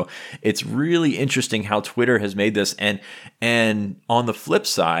later. So it's really interesting how Twitter has made this. And on the flip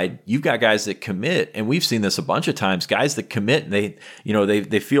side, you've got guys that commit, and we've seen this a bunch of times, guys that commit, and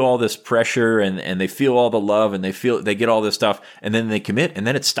they feel all this pressure and they feel all the love and they get all this stuff, and then they commit and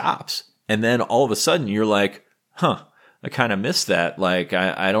then it stops. And then all of a sudden you're like, I kind of missed that. Like,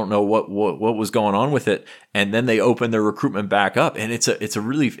 I don't know what was going on with it. And then they open their recruitment back up. And it's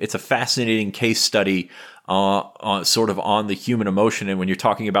a fascinating case study on the human emotion. And when you're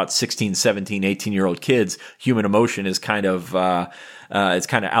talking about 16, 17, 18-year-old kids, human emotion is kind of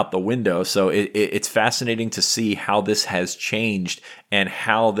out the window. So it's fascinating to see how this has changed and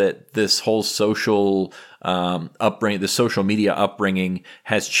how that this whole social upbringing, the social media upbringing,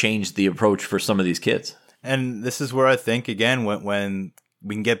 has changed the approach for some of these kids. And this is where I think, again, when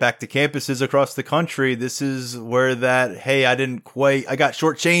we can get back to campuses across the country, this is where that, hey, I got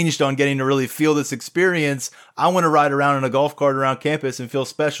shortchanged on getting to really feel this experience. I want to ride around in a golf cart around campus and feel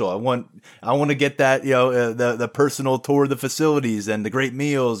special. I want to get that, the personal tour of the facilities and the great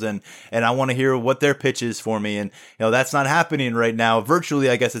meals, and I want to hear what their pitch is for me. And, that's not happening right now. Virtually,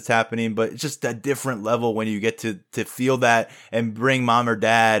 I guess it's happening, but it's just a different level when you get to feel that and bring mom or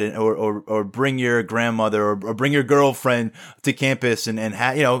dad or bring your grandmother or bring your girlfriend to campus and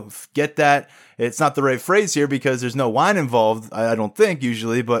get that. It's not the right phrase here because there's no wine involved, I don't think,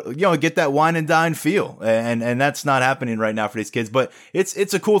 usually, but, get that wine and dine feel. And that's not happening right now for these kids, but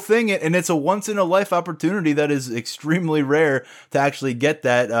it's a cool thing, and it's a once in a life opportunity that is extremely rare to actually get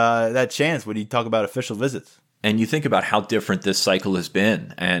that chance when you talk about official visits. And you think about how different this cycle has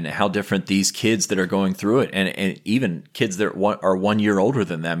been and how different these kids that are going through it, and even kids that are 1 year older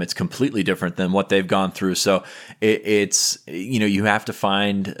than them, it's completely different than what they've gone through. So it's, you have to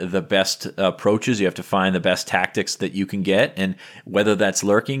find the best approaches. You have to find the best tactics that you can get, and whether that's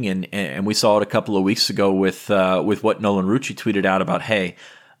lurking. And we saw it a couple of weeks ago with what Nolan Rucci tweeted out about, hey,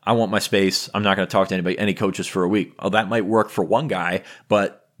 I want my space. I'm not going to talk to any coaches for a week. Oh, that might work for one guy,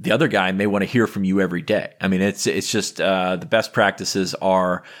 but the other guy may want to hear from you every day. I mean, it's just the best practices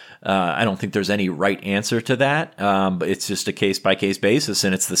are. I don't think there's any right answer to that, but it's just a case-by-case basis,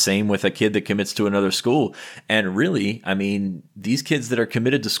 and it's the same with a kid that commits to another school. And really, I mean, these kids that are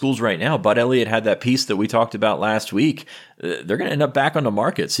committed to schools right now, Bud Elliott had that piece that we talked about last week, they're going to end up back on the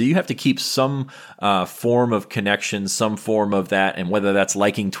market. So you have to keep some form of connection, some form of that, and whether that's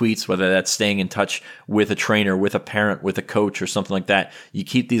liking tweets, whether that's staying in touch with a trainer, with a parent, with a coach, or something like that, you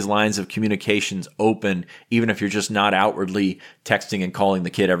keep these lines of communications open, even if you're just not outwardly texting and calling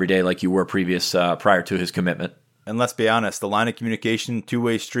the kid every day like you were prior to his commitment. And let's be honest, the line of communication,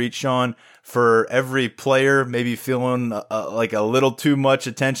 two-way street, Sean, for every player maybe feeling like a little too much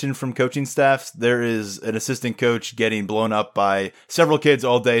attention from coaching staffs, there is an assistant coach getting blown up by several kids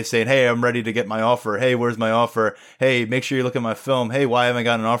all day saying, hey, I'm ready to get my offer. Hey, where's my offer? Hey, make sure you look at my film. Hey, why haven't I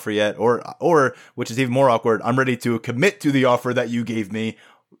gotten an offer yet? Or, which is even more awkward, I'm ready to commit to the offer that you gave me.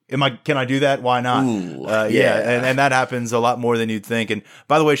 Can I do that? Why not? Ooh, yeah. And that happens a lot more than you'd think. And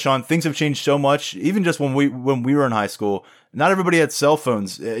by the way, Sean, things have changed so much. Even just when we were in high school, not everybody had cell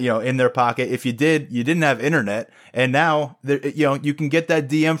phones, in their pocket. If you did, you didn't have internet. And now, you can get that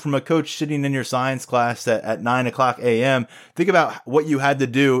DM from a coach sitting in your science class at 9:00 a.m. Think about what you had to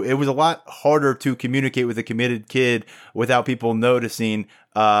do. It was a lot harder to communicate with a committed kid without people noticing.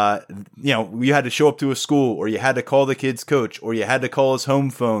 You had to show up to a school, or you had to call the kid's coach, or you had to call his home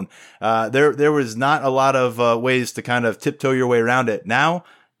phone. There was not a lot of ways to kind of tiptoe your way around it. Now,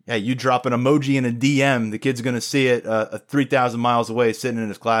 yeah, you drop an emoji in a DM, the kid's going to see it 3,000 miles away, sitting in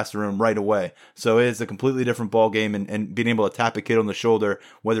his classroom right away. So it's a completely different ball game, and being able to tap a kid on the shoulder,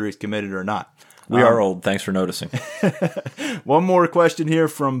 whether he's committed or not. We are old. Thanks for noticing. One more question here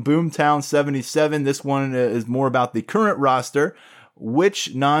from Boomtown77. This one is more about the current roster.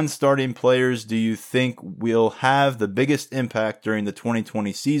 which non-starting players do you think will have the biggest impact during the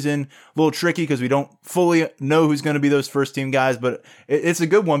 2020 season? A little tricky because we don't fully know who's going to be those first-team guys, but it's a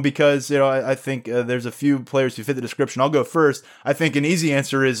good one because I think there's a few players who fit the description. I'll go first. I think an easy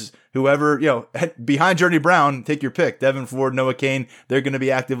answer is whoever, behind Journey Brown, take your pick. Devin Ford, Noah Cain, they're going to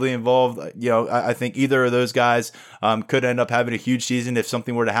be actively involved. I think either of those guys could end up having a huge season if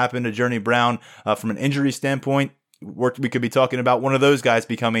something were to happen to Journey Brown from an injury standpoint. We could be talking about one of those guys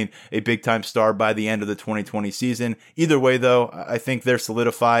becoming a big-time star by the end of the 2020 season. Either way, though, I think they're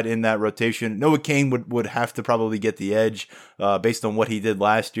solidified in that rotation. Noah Cain would have to probably get the edge based on what he did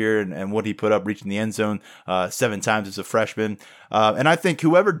last year and what he put up reaching the end zone 7 times as a freshman. And I think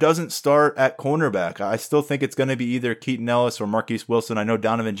whoever doesn't start at cornerback, I still think it's going to be either Keaton Ellis or Marquise Wilson. I know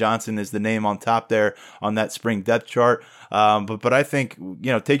Donovan Johnson is the name on top there on that spring depth chart. But I think,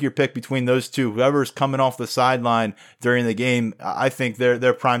 take your pick between those two. Whoever's coming off the sideline during the game, I think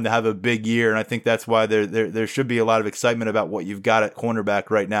they're primed to have a big year. And I think that's why there should be a lot of excitement about what you've got at cornerback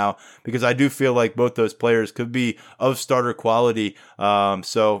right now, because I do feel like both those players could be of starter quality.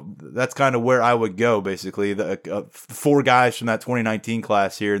 So that's kind of where I would go, basically. The 4 guys from that 2019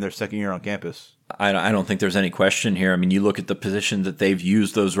 class here in their second year on campus. I don't think there's any question here. I mean, you look at the position that they've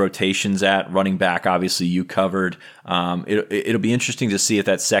used those rotations at. Running back, obviously, you covered. It'll be interesting to see if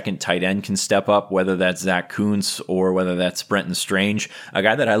that second tight end can step up, whether that's Zach Kuntz or whether that's Brenton Strange. A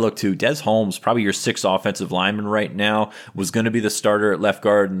guy that I look to, Des Holmes, probably your 6th offensive lineman right now, was going to be the starter at left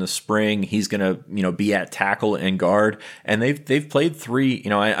guard in the spring. He's going to be at tackle and guard. And they've played 3.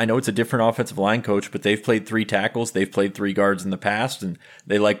 I know it's a different offensive line coach, but they've played 3 tackles. They've played 3 guards in the past, and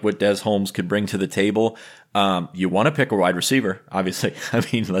they like what Des Holmes could bring to the table. You want to pick a wide receiver, obviously. I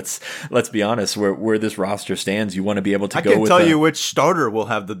mean, let's be honest. Where this roster stands, you want to be able to go with. I can tell you which starter will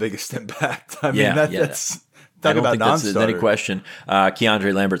have the biggest impact. That's. I don't think that's any question.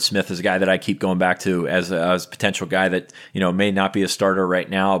 Keandre Lambert-Smith is a guy that I keep going back to as a potential guy that may not be a starter right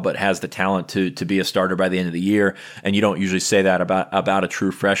now, but has the talent to be a starter by the end of the year. And you don't usually say that about a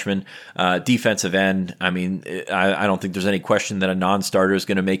true freshman. Defensive end, I mean, I don't think there's any question that a non-starter is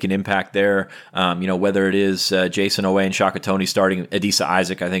going to make an impact there. Whether it is Jason Owe and Shaka Toney starting, Adisa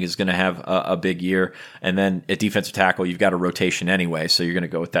Isaac, I think is going to have a big year. And then at defensive tackle, you've got a rotation anyway, so you're going to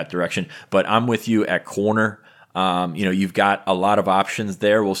go with that direction. But I'm with you at corner. You've got a lot of options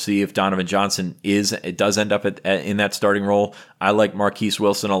there. We'll see if Donovan Johnson does end up in that starting role. I like Marquise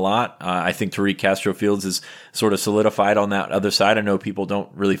Wilson a lot. I think Tariq Castro-Fields is sort of solidified on that other side. I know people don't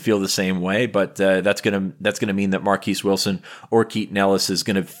really feel the same way, but that's gonna mean that Marquise Wilson or Keaton Ellis is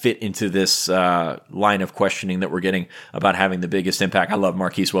gonna fit into this line of questioning that we're getting about having the biggest impact. I love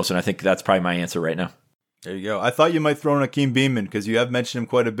Marquise Wilson. I think that's probably my answer right now. There you go. I thought you might throw in Akeem Beamon because you have mentioned him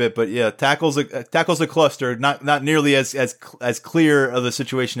quite a bit, but yeah, tackles a cluster, not nearly as clear of the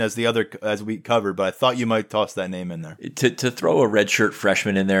situation as the other as we covered, but I thought you might toss that name in there. To throw a redshirt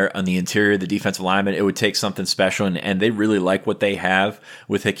freshman in there on the interior, the defensive lineman, it would take something special, and they really like what they have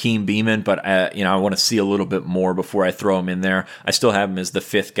with Akeem Beamon, but I want to see a little bit more before I throw him in there. I still have him as the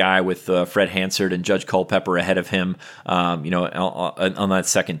 5th guy with Fred Hansard and Judge Culpepper ahead of him, on that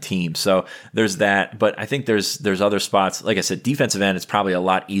second team. So there's that, but I think there's other spots. Like I said, defensive end, it's probably a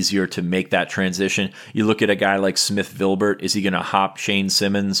lot easier to make that transition. You look at a guy like Smith Vilbert. Is he going to hop Shane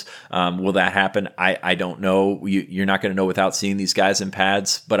Simmons? Will that happen? I don't know. You're not going to know without seeing these guys in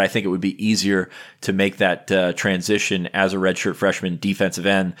pads, but I think it would be easier to make that transition as a redshirt freshman defensive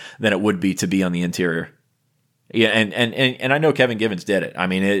end than it would be to be on the interior. Yeah, and I know Kevin Givens did it. I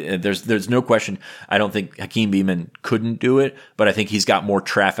mean, there's no question. I don't think Akeem Beamon couldn't do it, but I think he's got more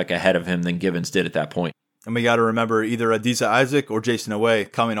traffic ahead of him than Givens did at that point. And we got to remember either Adisa Isaac or Jason Owe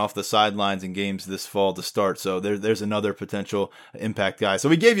coming off the sidelines in games this fall to start. So there's another potential impact guy. So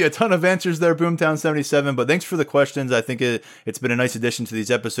we gave you a ton of answers there, Boomtown 77, but thanks for the questions. I think it's been a nice addition to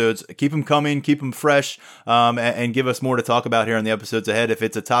these episodes. Keep them coming, keep them fresh, and give us more to talk about here in the episodes ahead. If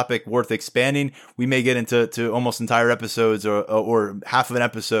it's a topic worth expanding, we may get into almost entire episodes or half of an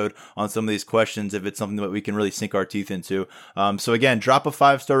episode on some of these questions if it's something that we can really sink our teeth into. So again, drop a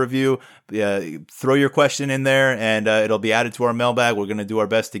 5-star review, throw your question in there, and it'll be added to our mailbag. We're going to do our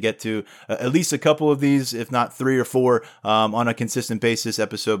best to get to at least a couple of these, if not 3 or 4, on a consistent basis,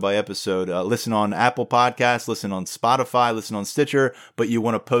 episode by episode. Listen on Apple Podcasts, listen on Spotify, listen on Stitcher, but you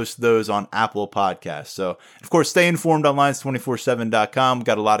want to post those on Apple Podcasts. So, of course, stay informed on Lions247.com. We've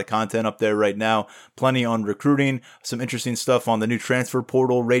got a lot of content up there right now, plenty on recruiting, some interesting stuff on the new transfer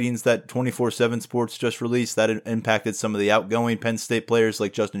portal ratings that 24/7 Sports just released that impacted some of the outgoing Penn State players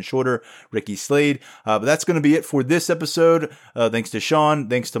like Justin Shorter, Ricky Slade. But that's going to be it for this episode. Thanks to Sean.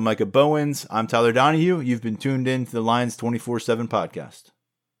 Thanks to Micah Bowens. I'm Tyler Donahue. You've been tuned in to the Lions 24/7 podcast.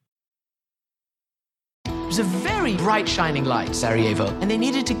 It was a very bright, shining light, Sarajevo, and they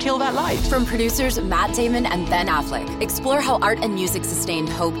needed to kill that light. From producers Matt Damon and Ben Affleck, explore how art and music sustained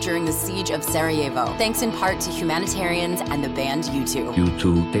hope during the siege of Sarajevo, thanks in part to humanitarians and the band U2.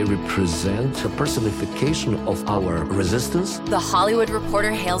 U2, they represent a personification of our resistance. The Hollywood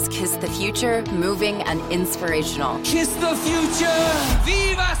Reporter hails Kiss the Future, moving and inspirational. Kiss the future!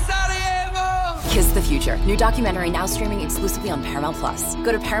 Viva Sarajevo! Kiss the Future, new documentary now streaming exclusively on Paramount Plus.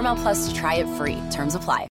 Go to Paramount Plus to try it free. Terms apply.